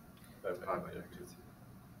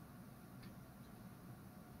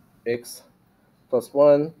 X plus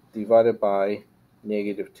 1 divided by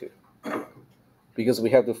 -2. Because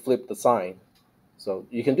we have to flip the sign. So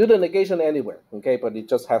you can do the negation anywhere, okay? But it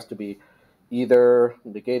just has to be either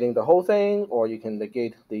negating the whole thing or you can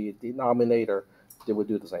negate the denominator. They would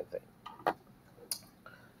do the same thing.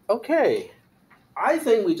 Okay, I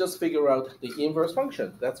think we just figure out the inverse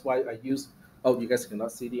function. That's why I use, you guys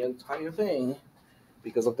cannot see the entire thing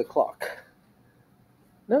because of the clock.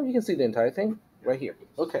 No, you can see the entire thing right here.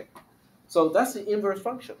 Okay, so that's the inverse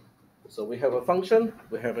function. So we have a function,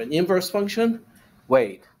 we have an inverse function.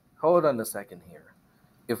 Wait, hold on a second here.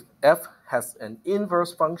 If f has an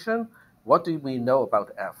inverse function, what do we know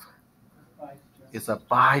about f? It's a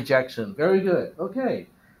bijection. Very good. Okay.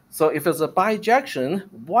 So if it's a bijection,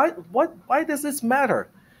 why does this matter?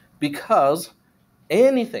 Because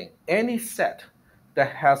any set that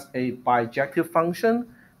has a bijective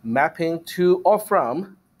function mapping to or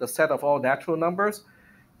from the set of all natural numbers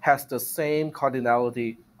has the same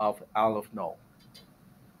cardinality of aleph null.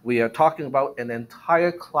 We are talking about an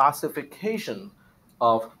entire classification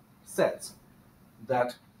of sets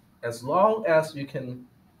that as long as you can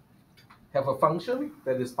have a function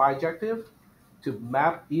that is bijective to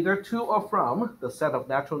map either to or from the set of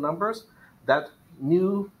natural numbers, that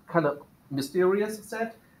new kind of mysterious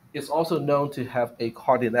set is also known to have a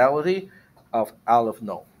cardinality of aleph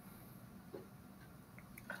null.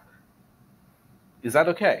 Is that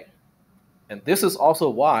okay? And this is also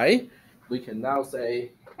why we can now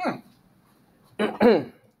say,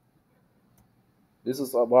 This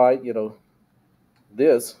is why,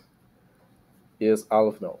 this is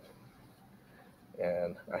aleph null.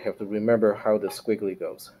 And I have to remember how the squiggly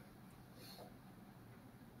goes.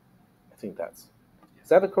 I think is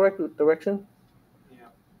that the correct direction? Yeah.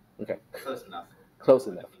 Okay. Close enough. Close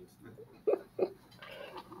enough.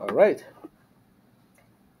 All right.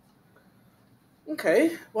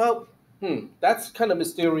 Okay, well, that's kind of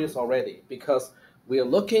mysterious already because we are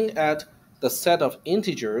looking at the set of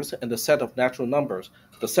integers and the set of natural numbers.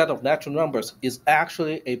 The set of natural numbers is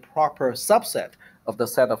actually a proper subset of the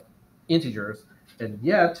set of integers, and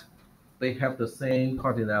yet they have the same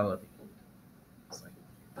cardinality. It's like,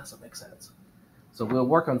 it doesn't make sense. So we'll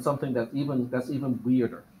work on something that's even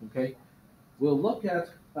weirder. Okay, we'll look at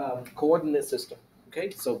coordinate system. Okay,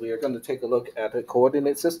 so we are going to take a look at a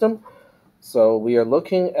coordinate system. So we are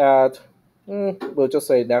looking at, we'll just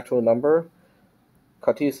say natural number,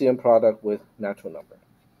 Cartesian product with natural number.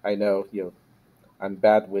 I know I'm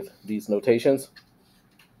bad with these notations.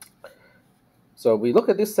 So we look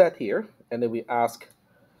at this set here, and then we ask,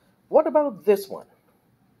 what about this one?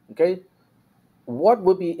 Okay, what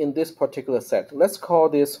would be in this particular set? Let's call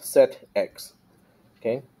this set X.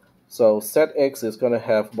 Okay, so set X is going to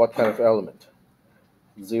have what kind of element?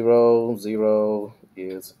 0, 0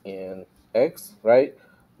 is in X, right?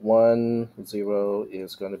 1, 0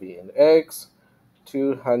 is going to be in X.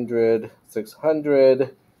 200,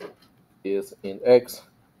 600 is in X,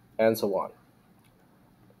 and so on.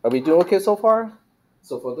 Are we doing okay so far?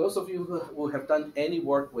 So for those of you who have done any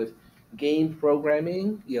work with game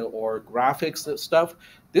programming, or graphics stuff,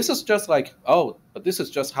 this is just like, but this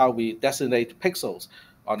is just how we designate pixels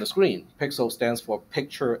on the screen. Pixel stands for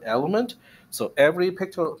picture element. So every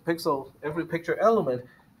picture element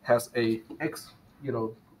has a X,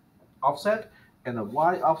 offset and a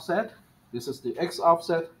Y offset. This is the X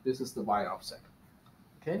offset. This is the Y offset.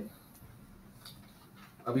 Okay.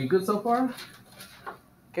 Are we good so far?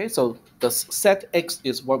 Okay, so the set X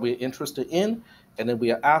is what we're interested in, and then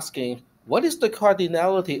we are asking, what is the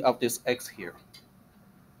cardinality of this X here?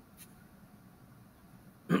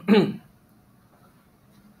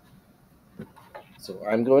 So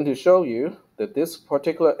I'm going to show you that this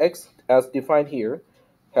particular X, as defined here,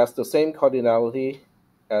 has the same cardinality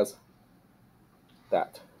as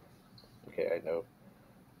that. Okay, I know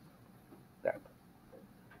that.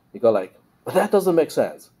 You go like, but that doesn't make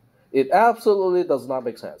sense. It absolutely does not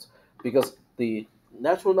make sense because the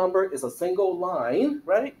natural number is a single line,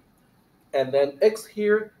 right? And then X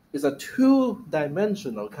here is a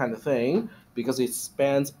two-dimensional kind of thing because it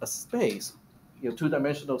spans a space,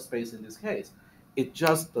 two-dimensional space in this case. It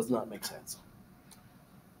just does not make sense.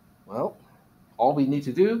 Well, all we need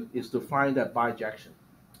to do is to find that bijection.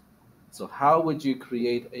 So how would you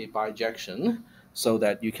create a bijection so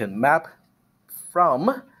that you can map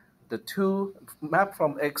from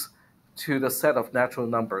X to the set of natural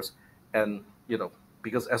numbers? And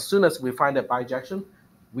because as soon as we find that bijection,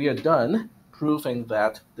 we are done proving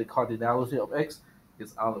that the cardinality of X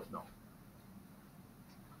is aleph null.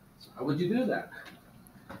 So how would you do that?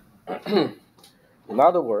 In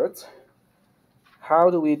other words, how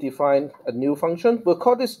do we define a new function? We'll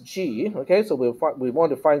call this g. Okay, so we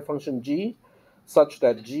want to find function g such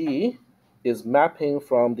that g is mapping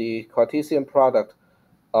from the Cartesian product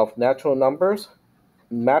of natural numbers,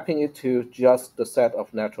 mapping it to just the set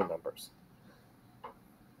of natural numbers.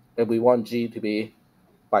 And we want g to be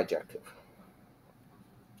bijective.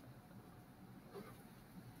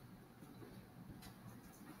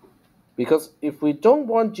 Because if we don't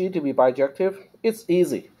want g to be bijective, it's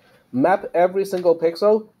easy. Map every single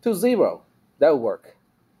pixel to 0. That will work.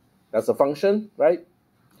 That's a function, right?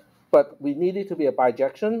 But we need it to be a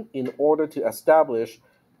bijection in order to establish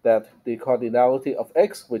that the cardinality of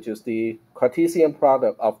X, which is the Cartesian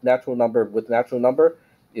product of natural number with natural number,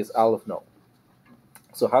 is aleph null.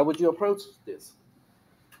 So how would you approach this?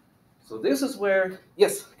 So this is where,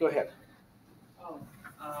 yes, go ahead.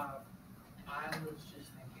 I was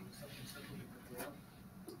just thinking something simply before.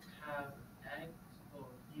 Have X or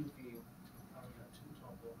U be two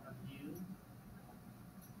total of U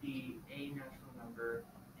be a natural number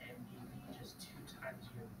and B be just 2 times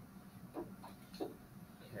U.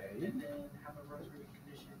 Okay. And then have a rotary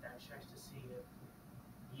condition that checks to see if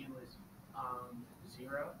U is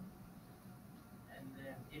 0. And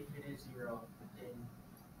then if it is 0, then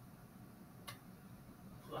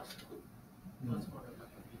plus 1 of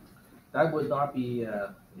B. That would not be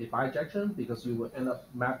a bijection because you would end up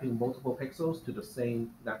mapping multiple pixels to the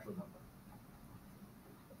same natural number,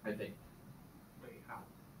 I think. Wait, how?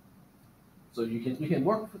 So you can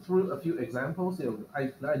work through a few examples.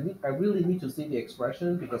 I really need to see the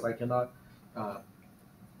expression because I cannot.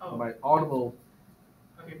 My audible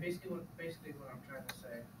Okay, basically what I'm trying to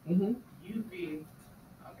say. Mm-hmm. UV.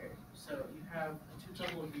 Okay, so you have a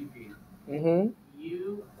two-tuple of UV. Mm-hmm.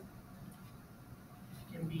 U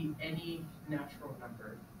can be any natural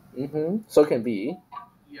number. Mm-hmm. So can be.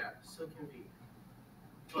 Yeah, so can be.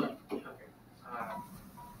 But okay.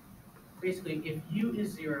 Basically, if U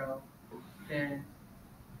is 0, then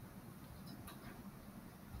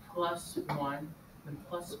 +1, then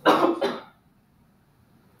 +1.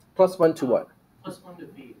 +1 to what? +1 to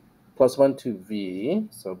V. +1 to V.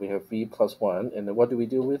 So we have V +1. And then what do we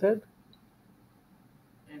do with it?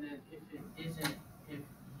 And then if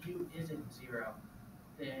U isn't 0,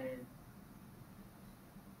 then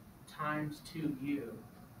times 2U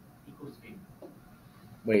equals V.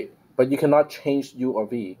 Wait, but you cannot change U or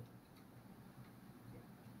V.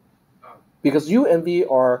 Oh. Because U and V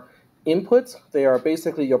are inputs. They are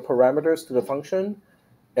basically your parameters to the function.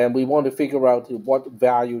 And we want to figure out what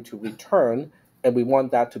value to return. And we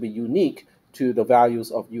want that to be unique to the values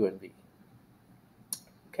of U and V.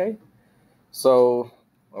 Okay? So,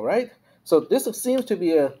 all right. So this seems to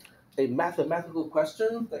be a mathematical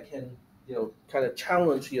question that can, kind of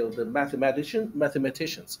challenge, the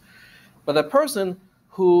mathematicians. But a person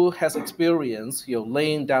who has experience,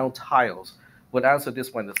 laying down tiles would answer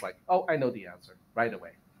this one. It's like, oh, I know the answer right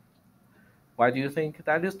away. Why do you think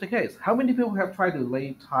that is the case? How many people have tried to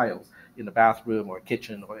lay tiles in the bathroom or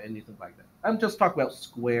kitchen or anything like that? I'm just talking about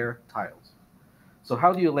square tiles. So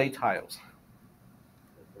how do you lay tiles?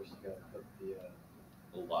 First, you gotta put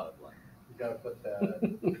A lot of line. you gotta put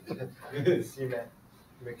the cement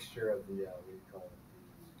mixture of the what do you call it?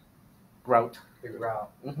 Grout. The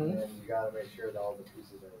grout. Mm-hmm. And then you gotta make sure that all the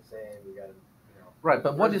pieces are the same. You gotta, Right,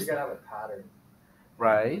 but what is you gotta have a pattern.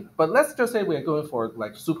 Right, but let's just say we're going for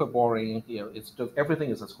like super boring. It's just everything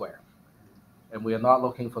is a square, and we are not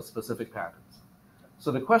looking for specific patterns.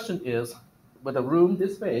 So the question is, with a room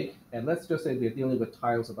this big, and let's just say we're dealing with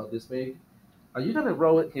tiles about this big, are you going to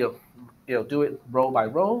row it? Do it row by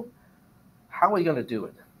row. How are you going to do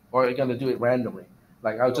it? Or are you going to do it randomly?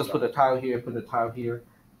 Like I'll just put a tile here, put a tile here,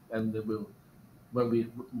 and then when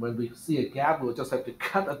we see a gap, we'll just have to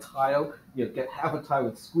cut a tile. Get half a tile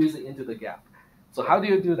and squeeze it into the gap. So how do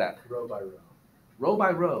you do that? Row by row. Row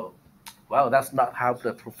by row. Well, that's not how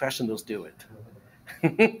the professionals do it.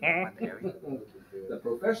 The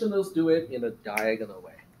professionals do it in a diagonal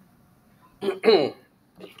way.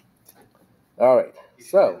 All right.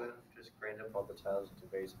 So Just grind up all the tiles into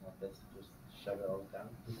very small bits and just shove it all down.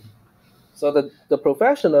 So the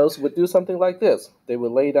professionals would do something like this. They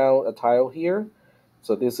would lay down a tile here.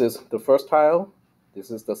 So this is the first tile. This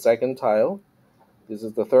is the second tile. This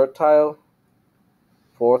is the third tile.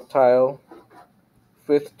 Fourth tile.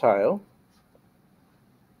 Fifth tile.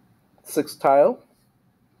 Sixth tile.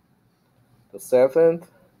 The seventh.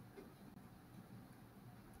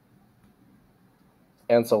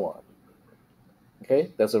 And so on.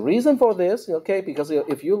 Okay, there's a reason for this, okay, because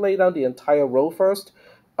if you lay down the entire row first,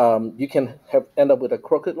 you can end up with a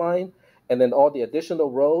crooked line, and then all the additional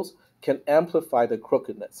rows can amplify the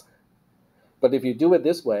crookedness. But if you do it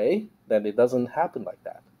this way, then it doesn't happen like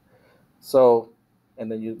that. So, and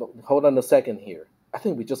then you hold on a second here. I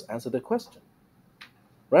think we just answered the question,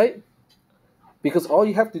 right? Because all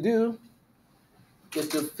you have to do is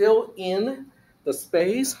to fill in the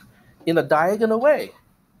space in a diagonal way.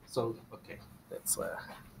 So, okay, that's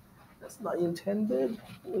not intended.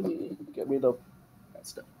 Let me get rid of that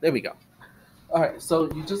stuff. There we go. All right,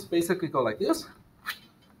 so you just basically go like this.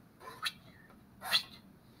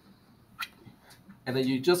 And then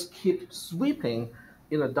you just keep sweeping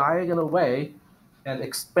in a diagonal way and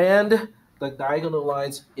expand the diagonal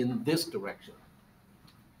lines in this direction.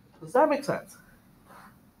 Does that make sense?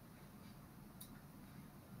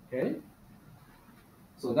 Okay.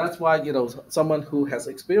 So that's why, someone who has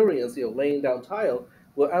experience, laying down tile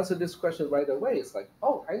will answer this question right away. It's like,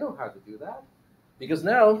 oh, I know how to do that. Because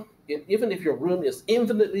now, even if your room is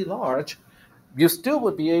infinitely large, you still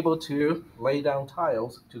would be able to lay down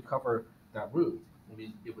tiles to cover that room. I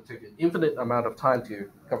mean, it would take an infinite amount of time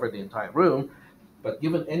to cover the entire room, but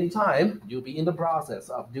given any time, you'll be in the process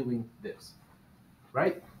of doing this,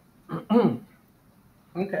 right?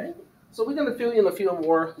 Okay, so we're going to fill in a few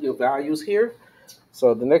more values here.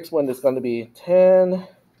 So the next one is going to be 10,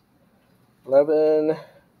 11,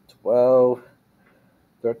 12,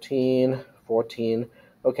 13, 14.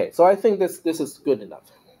 Okay, so I think this is good enough.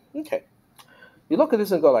 Okay, you look at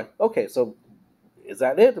this and go like, okay, so is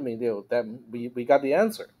that it? I mean, that we got the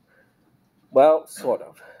answer. Well, sort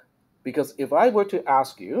of. Because if I were to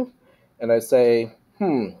ask you, and I say,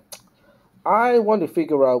 I want to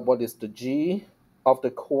figure out what is the g of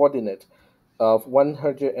the coordinate of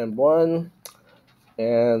 101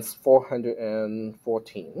 and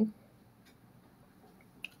 414.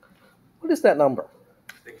 What is that number?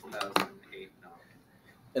 6,008 null.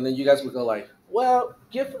 And then you guys would go like, well,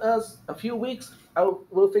 give us a few weeks,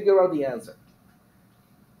 we'll figure out the answer.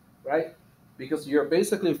 Right? Because you're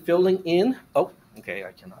basically filling in. Oh, okay,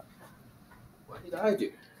 I cannot. What did I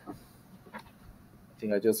do? I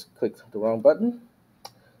think I just clicked the wrong button.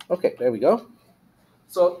 Okay, there we go.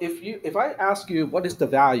 So if I ask you what is the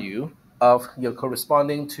value of your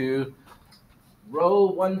corresponding to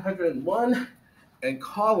row 101 and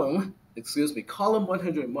column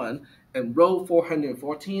 101 and row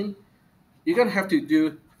 414, you're gonna have to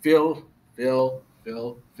do fill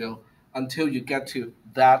until you get to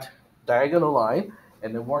that diagonal line,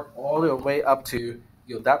 and then work all the way up to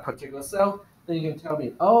that particular cell. Then you can tell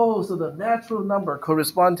me, oh, so the natural number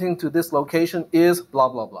corresponding to this location is blah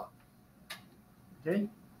blah blah. Okay,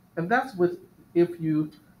 and that's if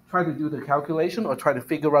you try to do the calculation or try to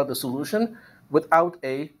figure out the solution without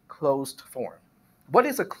a closed form. What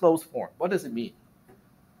is a closed form? What does it mean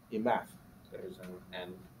in math? There's an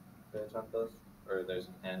end on both, or there's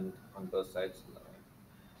an end on both sides.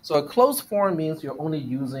 So a closed form means you're only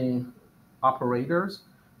using operators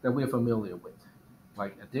that we're familiar with,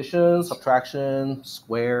 like addition, subtraction,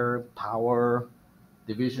 square, power,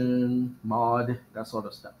 division, mod, that sort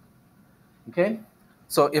of stuff. Okay?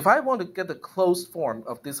 So if I want to get the closed form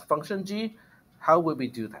of this function g, how would we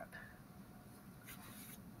do that?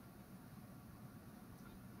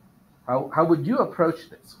 How would you approach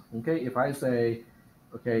this? Okay, if I say,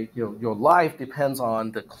 okay, your life depends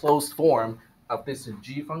on the closed form of this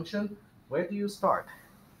g function, where do you start?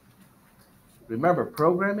 Remember,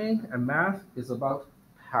 programming and math is about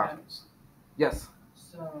patterns. Yes?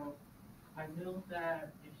 So I know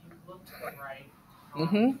that if you look to the right,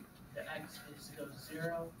 Mm-hmm. the x is goes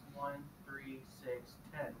 0, 1, 3, 6,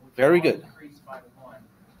 10. Which Very all good. Increase by 1.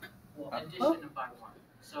 Well, addition by 1.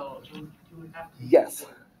 So you would have to Yes.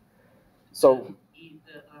 So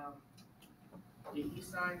the e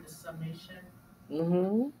sign, the summation,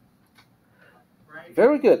 mm-hmm. right?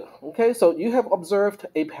 Very good. Okay, so you have observed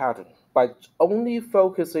a pattern by only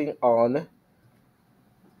focusing on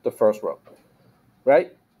the first row,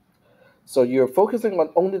 right? So you're focusing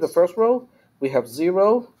on only the first row. We have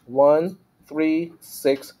 0, 1, 3,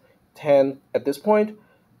 6, 10 at this point.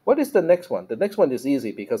 What is the next one? The next one is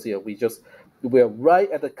easy because we're right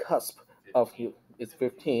at the cusp of it's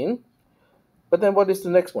 15. But then what is the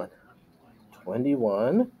next one?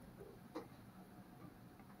 21.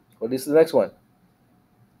 What is the next one?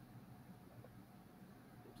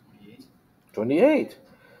 28.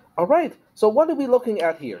 All right. So what are we looking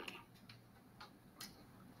at here?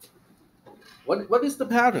 What is the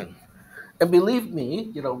pattern? And believe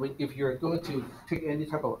me, if you're going to take any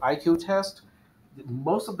type of IQ test,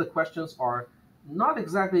 most of the questions are not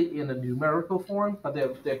exactly in a numerical form, but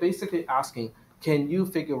they're basically asking, can you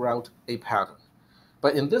figure out a pattern?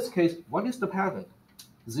 But in this case, what is the pattern?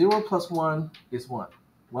 0 plus 1 is 1.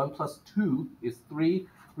 1 plus 2 is 3.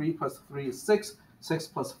 3 plus 3 is 6. 6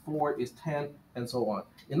 plus 4 is 10, and so on.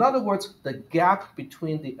 In other words, the gap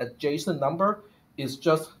between the adjacent number is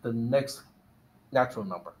just the next natural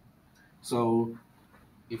number. So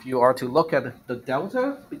if you are to look at the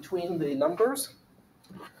delta between the numbers,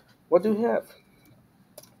 what do you have?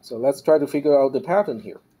 So let's try to figure out the pattern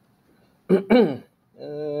here.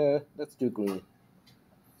 Let's do green.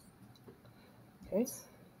 Okay.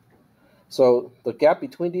 So the gap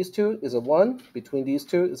between these two is a 1. Between these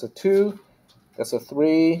two is a 2. That's a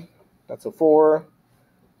 3. That's a 4.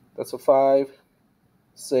 That's a 5.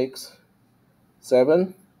 6.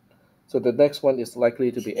 7. So the next one is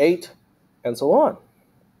likely to be 8, and so on.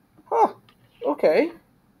 Huh. Okay.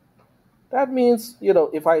 That means,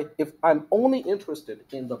 if I'm only interested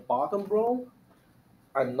in the bottom row,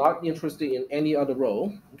 I'm not interested in any other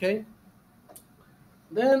row, okay?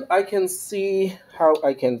 Then I can see how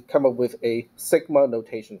I can come up with a sigma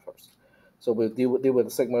notation first. So we'll deal with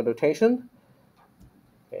the sigma notation.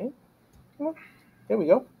 Okay. Here we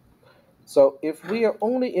go. So if we are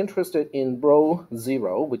only interested in row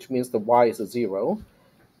 0, which means the y is a 0,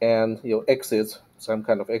 and x is some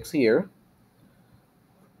kind of x here,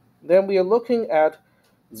 then we are looking at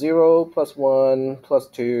 0 plus 1 plus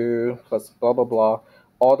 2 plus blah, blah, blah,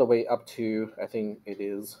 all the way up to, I think it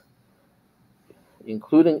is,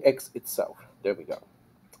 including x itself. There we go.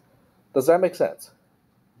 Does that make sense?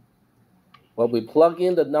 Well, we plug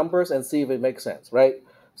in the numbers and see if it makes sense, right?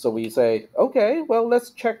 So we say, okay, well,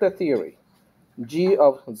 let's check the theory. G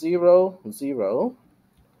of 0, 0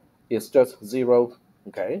 is just 0.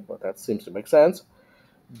 Okay, well, that seems to make sense.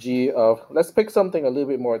 G of, let's pick something a little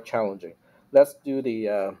bit more challenging. Let's do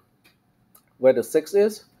the where the 6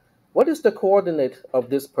 is. What is the coordinate of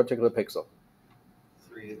this particular pixel?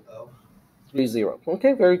 3, 0. 3, 0.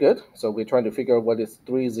 Okay, very good. So we're trying to figure out what is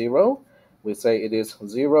 3, 0. We say it is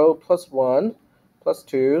 0 plus 1 plus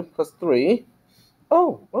 2 plus 3.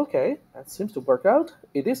 Oh, okay, that seems to work out.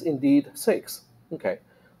 It is indeed 6. Okay,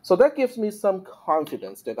 so that gives me some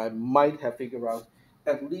confidence that I might have figured out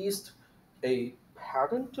at least a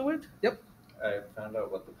pattern to it. Yep. I found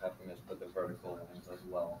out what the pattern is for the vertical lines as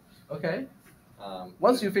well. Okay.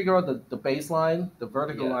 Once you figure out the baseline, the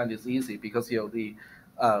vertical Yeah. line is easy because the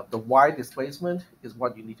y displacement is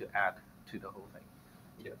what you need to add to the whole thing.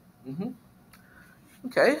 Yeah.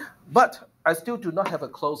 Okay, but I still do not have a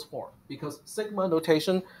closed form because sigma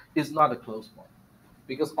notation is not a closed form.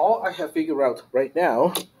 Because all I have figured out right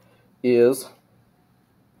now is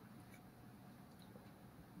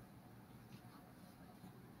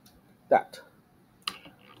that,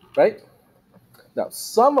 right? Now,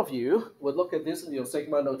 some of you would look at this in your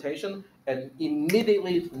sigma notation and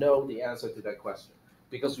immediately know the answer to that question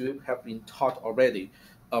because you have been taught already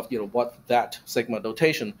of what that sigma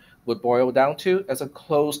notation would boil down to as a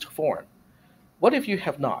closed form. What if you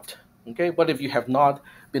have not? Okay, what if you have not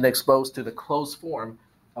been exposed to the closed form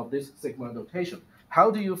of this sigma notation? How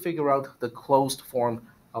do you figure out the closed form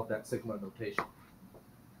of that sigma notation?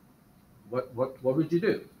 What would you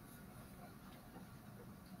do?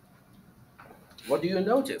 What do you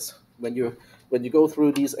notice when you go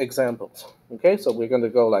through these examples? Okay, so we're going to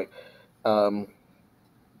go like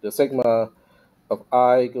the sigma of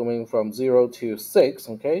I going from 0 to 6,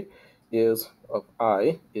 okay, is of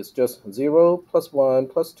I is just 0 plus 1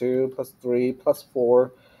 plus 2 plus 3 plus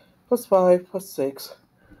 4 plus 5 plus 6.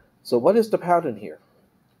 So what is the pattern here?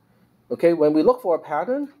 Okay, when we look for a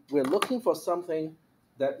pattern, we're looking for something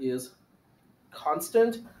that is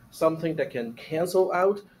constant, something that can cancel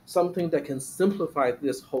out, something that can simplify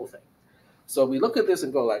this whole thing. So we look at this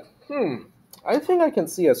and go like, I think I can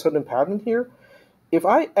see a certain pattern here. If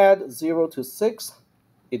I add 0 to 6,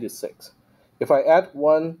 it is 6. If I add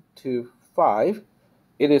 1 to 5,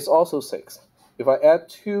 it is also 6. If I add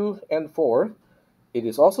 2 and 4, it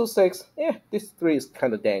is also 6. This 3 is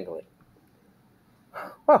kind of dangling.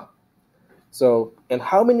 Huh. So, and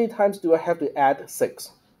how many times do I have to add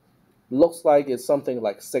 6? Looks like it's something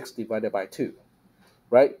like 6 divided by 2,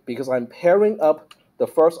 right? Because I'm pairing up the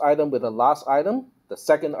first item with the last item, the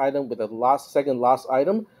second item with the second last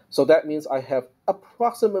item. So that means I have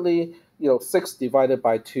approximately 6 divided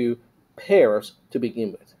by 2 pairs to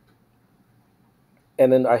begin with.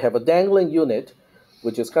 And then I have a dangling unit,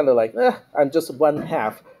 which is kind of like, I'm just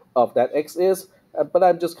 1/2 of that x is, but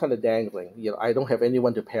I'm just kind of dangling. I don't have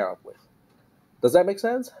anyone to pair up with. Does that make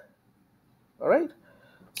sense? All right.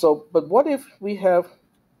 So, but what if we have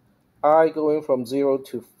I going from 0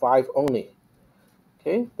 to 5 only?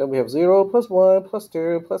 Okay, then we have 0 plus 1 plus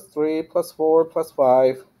 2 plus 3 plus 4 plus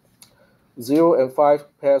 5. 0 and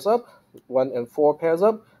 5 pairs up. 1 and 4 pairs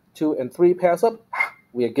up. 2 and 3 pairs up.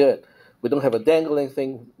 We are good. We don't have a dangling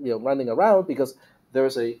thing running around because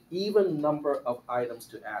there's an even number of items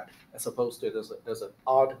to add as opposed to there's an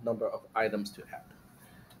odd number of items to add.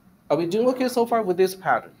 Are we doing okay so far with this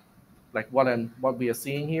pattern? Like what we are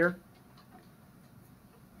seeing here?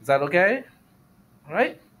 Is that okay? All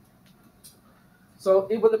right. So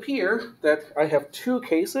it would appear that I have two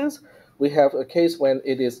cases. We have a case when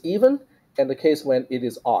it is even and the case when it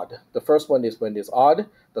is odd. The first one is when it's odd.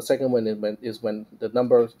 The second one is when the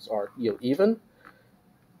numbers are even.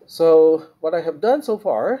 So what I have done so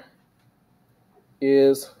far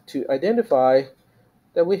is to identify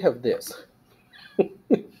that we have this.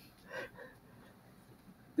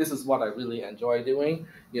 This is what I really enjoy doing.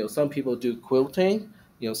 Some people do quilting.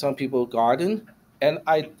 Some people garden, and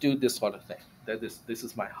I do this sort of thing. This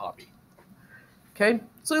is my hobby. Okay,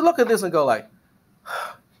 so you look at this and go like,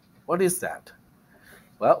 what is that?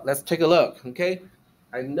 Well, let's take a look. Okay,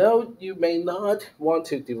 I know you may not want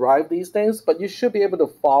to derive these things, but you should be able to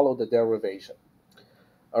follow the derivation.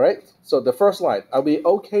 All right, so the first line, are we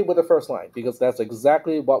okay with the first line? Because that's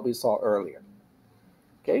exactly what we saw earlier.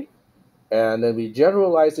 Okay, and then we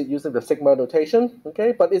generalize it using the sigma notation,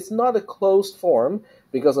 okay? But it's not a closed form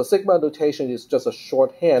because a sigma notation is just a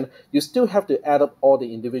shorthand. You still have to add up all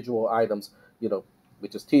the individual items,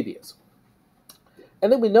 which is tedious.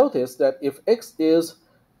 And then we notice that if x is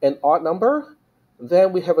an odd number,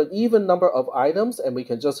 then we have an even number of items, and we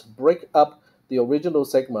can just break up the original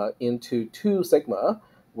sigma into 2 sigma,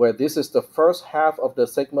 where this is the first half of the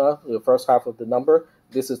sigma, the first half of the number,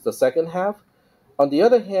 this is the second half. On the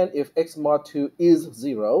other hand, if x mod 2 is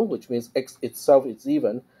 0, which means x itself is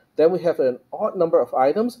even, then we have an odd number of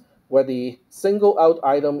items where the single out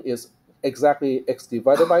item is exactly x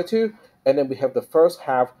divided by 2, and then we have the first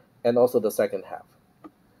half and also the second half.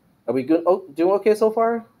 Are we good? Oh, doing okay so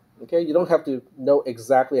far? Okay, you don't have to know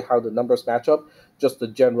exactly how the numbers match up, just the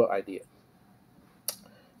general idea.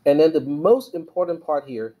 And then the most important part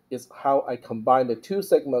here is how I combine the two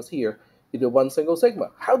sigmas here into one single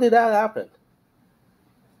sigma. How did that happen?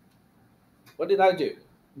 What did I do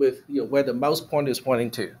with where the mouse pointer is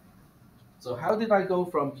pointing to? So how did I go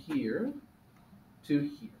from here to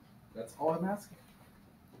here? That's all I'm asking.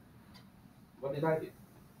 What did I do?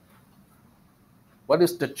 What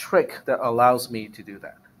is the trick that allows me to do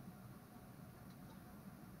that?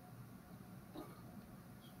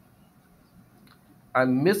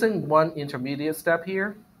 I'm missing one intermediate step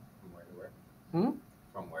here. From where to where? Hmm?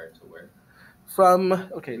 From where to where?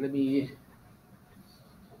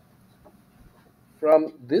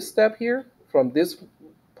 From this step here, from this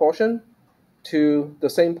portion to the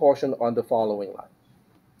same portion on the following line.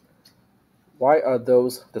 Why are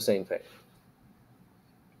those the same thing?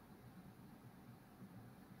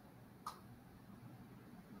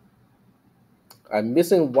 I'm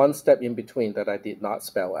missing one step in between that I did not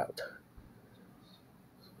spell out.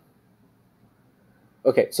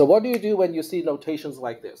 Okay, so what do you do when you see notations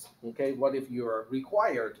like this? Okay, what if you're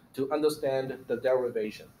required to understand the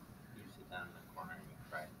derivation? You sit down in the corner and you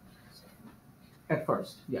cry. At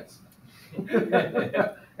first, yes.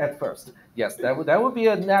 At first, yes, that would be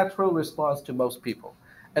a natural response to most people.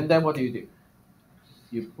 And then what do?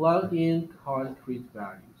 You plug in concrete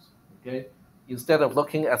values, okay? Instead of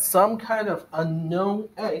looking at some kind of unknown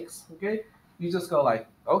x, okay, you just go like,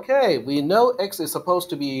 okay, we know x is supposed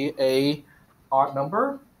to be a odd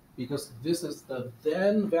number because this is the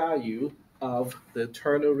then value of the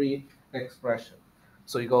ternary expression.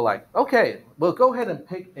 So you go like, okay, well, go ahead and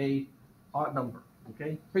pick a odd number,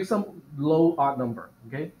 okay? Pick some low odd number,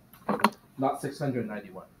 okay? Not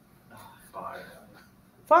 691. 5.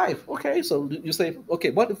 5. Okay, so you say,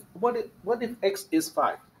 okay, what if x is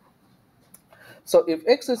 5? So if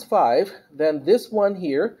x is 5, then this one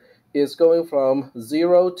here is going from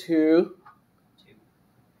 0 to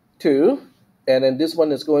 2, and then this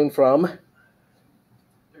one is going from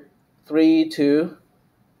 3 to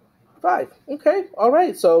 5. Okay, all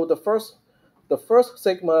right. So the first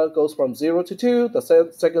sigma goes from 0 to 2.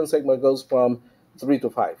 The second sigma goes from 3 to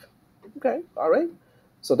 5. Okay, all right.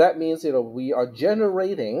 So that means we are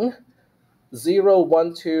generating 0,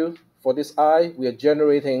 1, 2 for this I. We are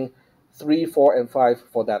generating 3, 4, and 5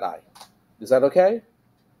 for that I. Is that okay?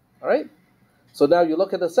 All right. So now you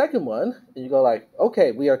look at the second one, and you go like,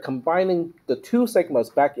 okay, we are combining the two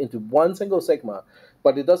sigmas back into one single sigma,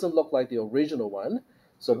 but it doesn't look like the original one.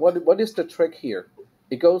 So what is the trick here?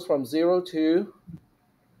 It goes from 0 to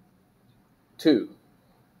 2.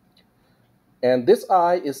 And this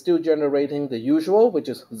I is still generating the usual, which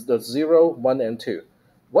is the 0, 1, and 2.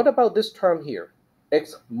 What about this term here?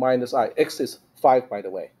 X minus I. X is 5, by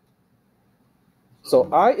the way. So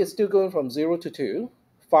I is still going from 0 to 2.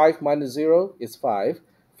 5 minus 0 is 5.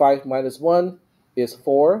 5 minus 1 is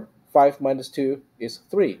 4. 5 minus 2 is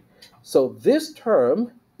 3. So this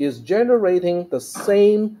term is generating the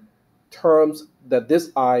same terms that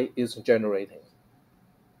this I is generating.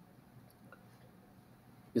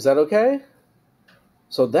 Is that okay?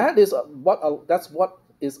 So that's what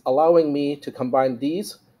is allowing me to combine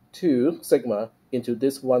these two sigma into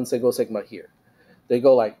this one single sigma here. They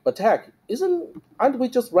go like, but Tech, aren't we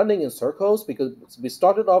just running in circles? Because we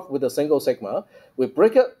started off with a single sigma, we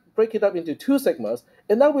break it up into two sigmas,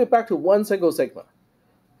 and now we're back to one single sigma.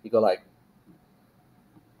 You go like,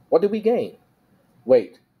 what did we gain?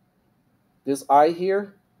 Wait, this I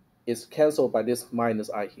here is canceled by this minus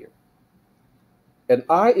I here. And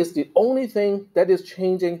I is the only thing that is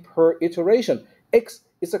changing per iteration. X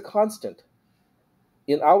is a constant.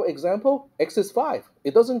 In our example, X is 5.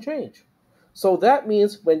 It doesn't change. So that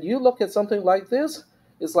means when you look at something like this,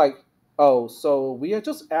 it's like, oh, so we are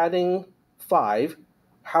just adding 5.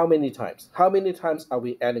 How many times? How many times are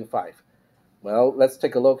we adding 5? Well, let's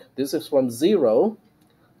take a look. This is from 0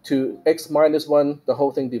 to x minus 1, the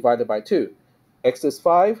whole thing divided by 2. X is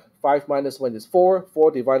 5. 5 minus 1 is 4.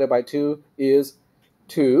 4 divided by 2 is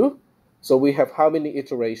 2. So we have how many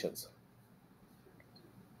iterations?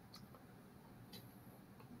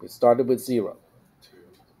 We started with 0.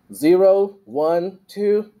 0, 1,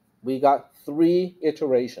 2. We got 3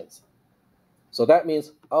 iterations. So that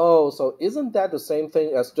means, oh, so isn't that the same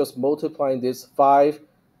thing as just multiplying this 5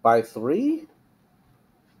 by 3?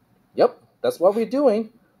 Yep, that's what we're doing.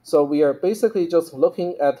 So we are basically just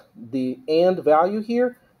looking at the and value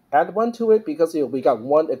here, add 1 to it because we got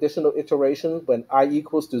one additional iteration when I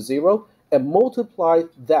equals to 0, and multiply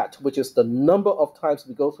that, which is the number of times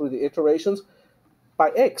we go through the iterations,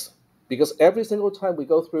 by x. Because every single time we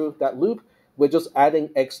go through that loop, we're just adding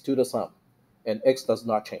x to the sum, and x does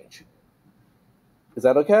not change. Is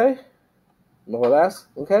that okay? More or less,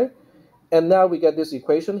 okay? And now we get this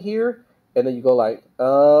equation here, and then you go like,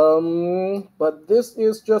 but this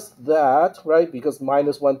is just that, right? Because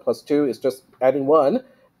 -1 plus 2 is just adding 1,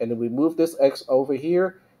 and then we move this x over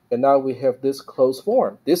here, and now we have this closed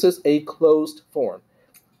form. This is a closed form,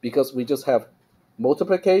 because we just have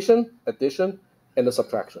multiplication, addition, and the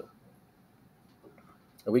subtraction.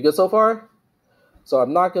 Are we good so far? So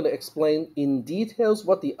I'm not going to explain in details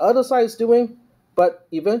what the other side is doing, but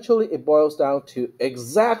eventually it boils down to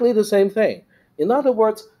exactly the same thing. In other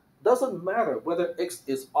words, doesn't matter whether x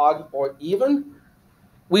is odd or even,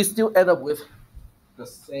 we still end up with the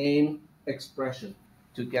same expression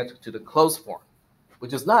to get to the closed form,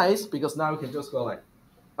 which is nice because now we can just go like,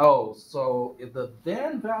 oh, so if the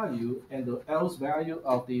then value and the else value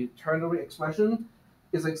of the ternary expression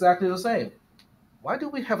is exactly the same, why do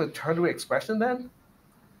we have a ternary expression then?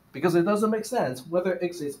 Because it doesn't make sense. Whether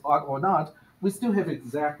x is odd or not, we still have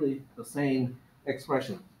exactly the same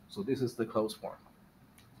expression. So this is the closed form.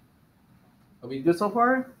 Are we good so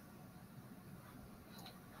far?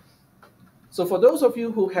 So for those of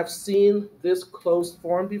you who have seen this closed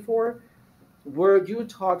form before, were you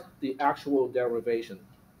taught the actual derivation?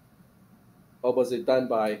 Or was it done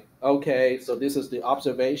by, okay, so this is the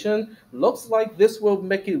observation, looks like this will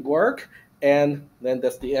make it work, and then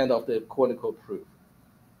that's the end of the quote-unquote proof.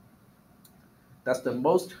 That's the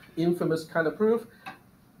most infamous kind of proof,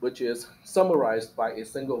 which is summarized by a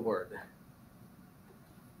single word.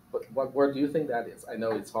 But what word do you think that is? I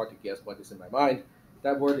know it's hard to guess what is in my mind.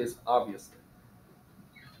 That word is obviously.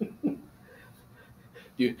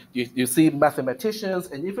 You see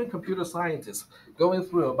mathematicians and even computer scientists going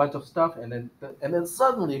through a bunch of stuff, and then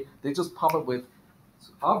suddenly they just pop up with,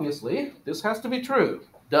 obviously, this has to be true.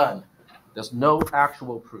 Done. There's no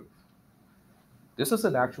actual proof. This is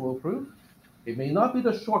an actual proof. It may not be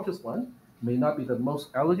the shortest one, may not be the most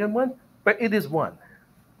elegant one, but it is one.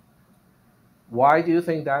 Why do you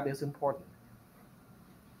think that is important?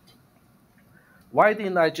 Why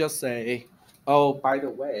didn't I just say, oh, by the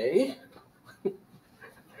way,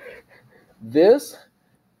 this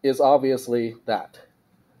is obviously that?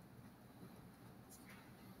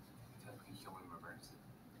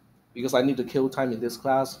 Because I need to kill time in this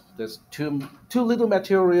class. There's too little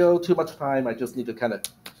material, too much time. I just need to kind of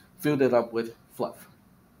fill it up with fluff.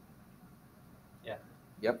 Yeah.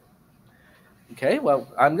 Yep. Okay, well,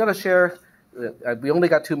 I'm going to share. We only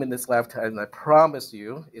got 2 minutes left, and I promise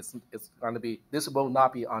you it's going to be, this will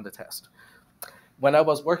not be on the test. When I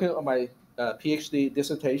was working on my PhD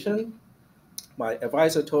dissertation, my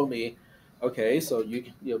advisor told me, okay, so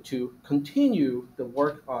you to continue the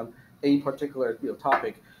work on a particular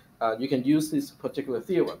topic, you can use this particular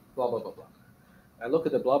theorem, blah, blah, blah, blah. I look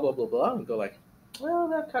at the blah, blah, blah, blah, and go like, well,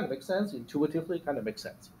 that kind of makes sense. Intuitively, kind of makes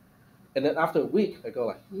sense. And then after a week, I go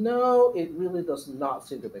like, no, it really does not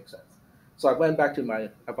seem to make sense. So I went back to my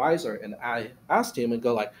advisor and I asked him and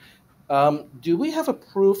go like, do we have a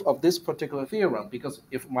proof of this particular theorem? Because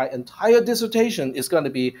if my entire dissertation is going to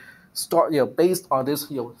be based on this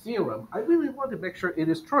theorem, I really want to make sure it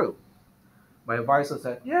is true. My advisor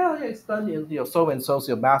said, yeah, it's done in so and so's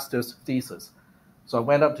master's thesis. So I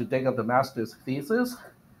went up to dig up the master's thesis,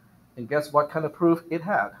 and guess what kind of proof it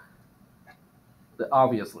had?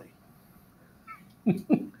 Obviously.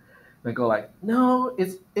 They go like, no,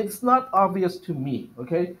 it's not obvious to me,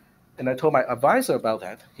 okay? And I told my advisor about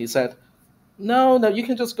that. He said, no, you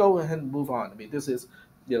can just go ahead and move on. I mean,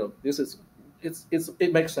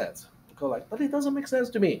 it makes sense. I go like, but it doesn't make sense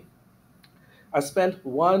to me. I spent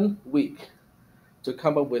 1 week to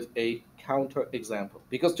come up with a counter example,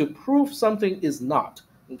 because to prove something is not,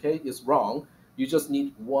 is wrong, you just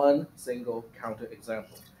need one single counter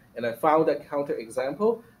example. And I found that counter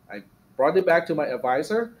example. I brought it back to my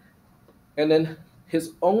advisor, and then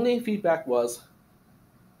his only feedback was,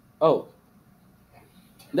 oh,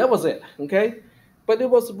 that was it, okay? But it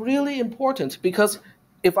was really important, because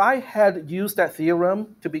if I had used that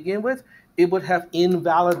theorem to begin with, it would have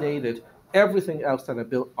invalidated everything else that I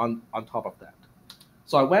built on top of that.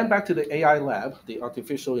 So I went back to the AI lab, the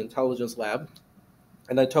artificial intelligence lab,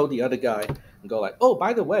 and I told the other guy, and go like, oh,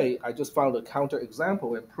 by the way, I just found a counter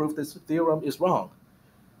example and proved this theorem is wrong.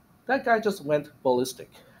 That guy just went ballistic.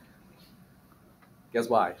 Guess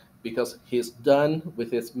why? Because he's done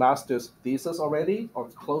with his master's thesis already, or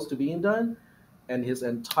close to being done, and his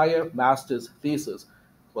entire master's thesis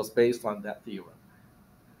was based on that theorem.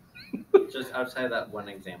 Just outside that one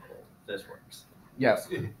example, this works. Yes.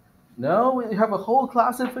 No, we have a whole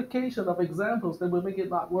classification of examples that will make it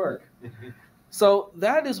not work. So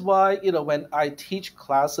that is why, when I teach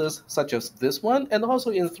classes such as this one, and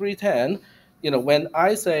also in 310, when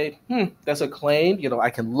I say, there's a claim, I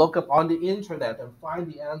can look up on the internet and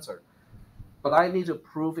find the answer. But I need to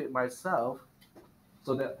prove it myself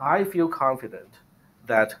so that I feel confident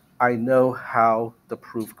that I know how the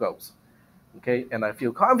proof goes. Okay, and I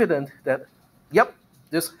feel confident that, yep,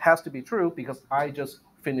 this has to be true because I just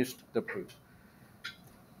finished the proof.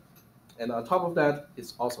 And on top of that,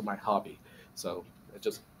 it's also my hobby. So I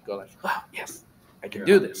just go like, oh, yes, I can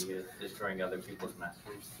do this. You're destroying other people's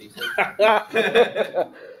master's thesis.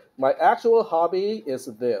 My actual hobby is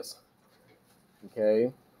this.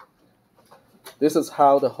 Okay. This is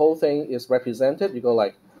how the whole thing is represented. You go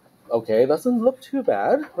like, okay, doesn't look too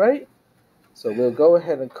bad, right? So we'll go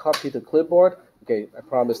ahead and copy the clipboard. Okay, I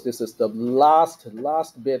promise this is the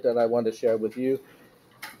last bit that I want to share with you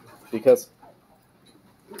because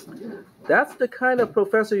that's the kind of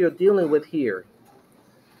professor you're dealing with here.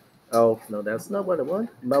 Oh, no, that's not what I want.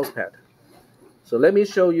 Mousepad. So let me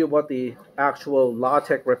show you what the actual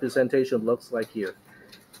LaTeX representation looks like here.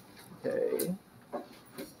 Okay.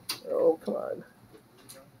 Oh, come on.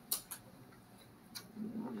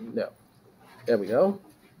 No. There we go.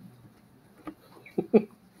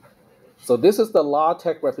 So this is the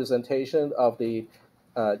LaTeX representation of the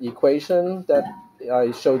equation that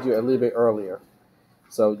I showed you a little bit earlier.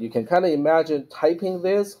 So you can kind of imagine typing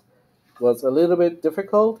this was a little bit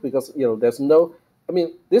difficult because there's no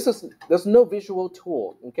visual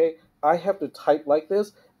tool. Okay, I have to type like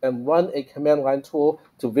this and run a command line tool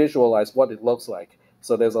to visualize what it looks like.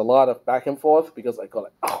 So there's a lot of back and forth because I go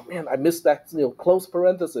like, oh man, I missed that close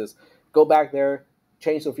parenthesis. Go back there,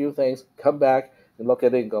 change a few things, come back and look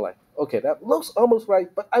at it and go like, okay, that looks almost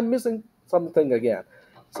right, but I'm missing something again.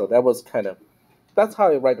 So that's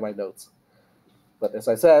how I write my notes. But as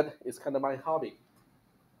I said, it's kind of my hobby.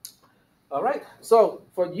 All right, so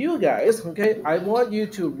for you guys, okay, I want you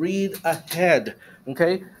to read ahead,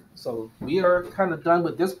 okay? So we are kind of done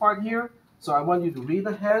with this part here. So I want you to read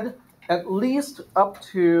ahead at least up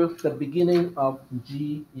to the beginning of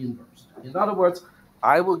G inverse. In other words,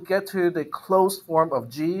 I will get to the closed form of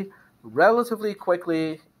G relatively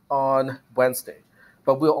quickly on Wednesday.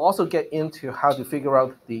 But we'll also get into how to figure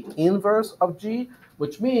out the inverse of G,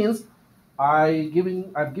 which means I'm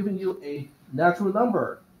giving you a natural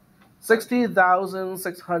number.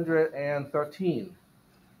 60,613.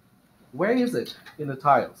 Where is it in the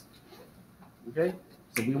tiles? Okay,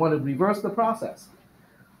 so we want to reverse the process.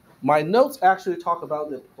 My notes actually talk about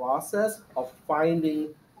the process of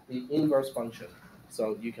finding the inverse function.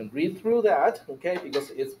 So you can read through that, okay, because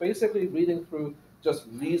it's basically reading through just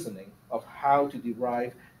reasoning of how to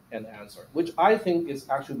derive an answer, which I think is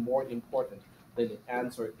actually more important than the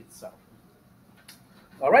answer itself.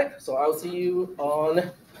 All right, so I'll see you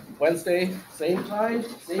on Wednesday, same time,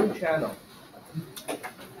 same channel.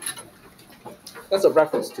 That's a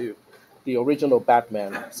reference to the original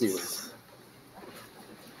Batman series.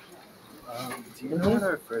 Do you know what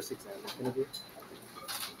our first exam is going to be?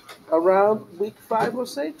 Around week 5 or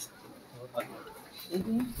 6.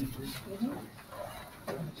 Mm-hmm. Mm-hmm.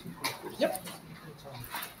 Yep.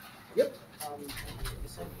 Yep.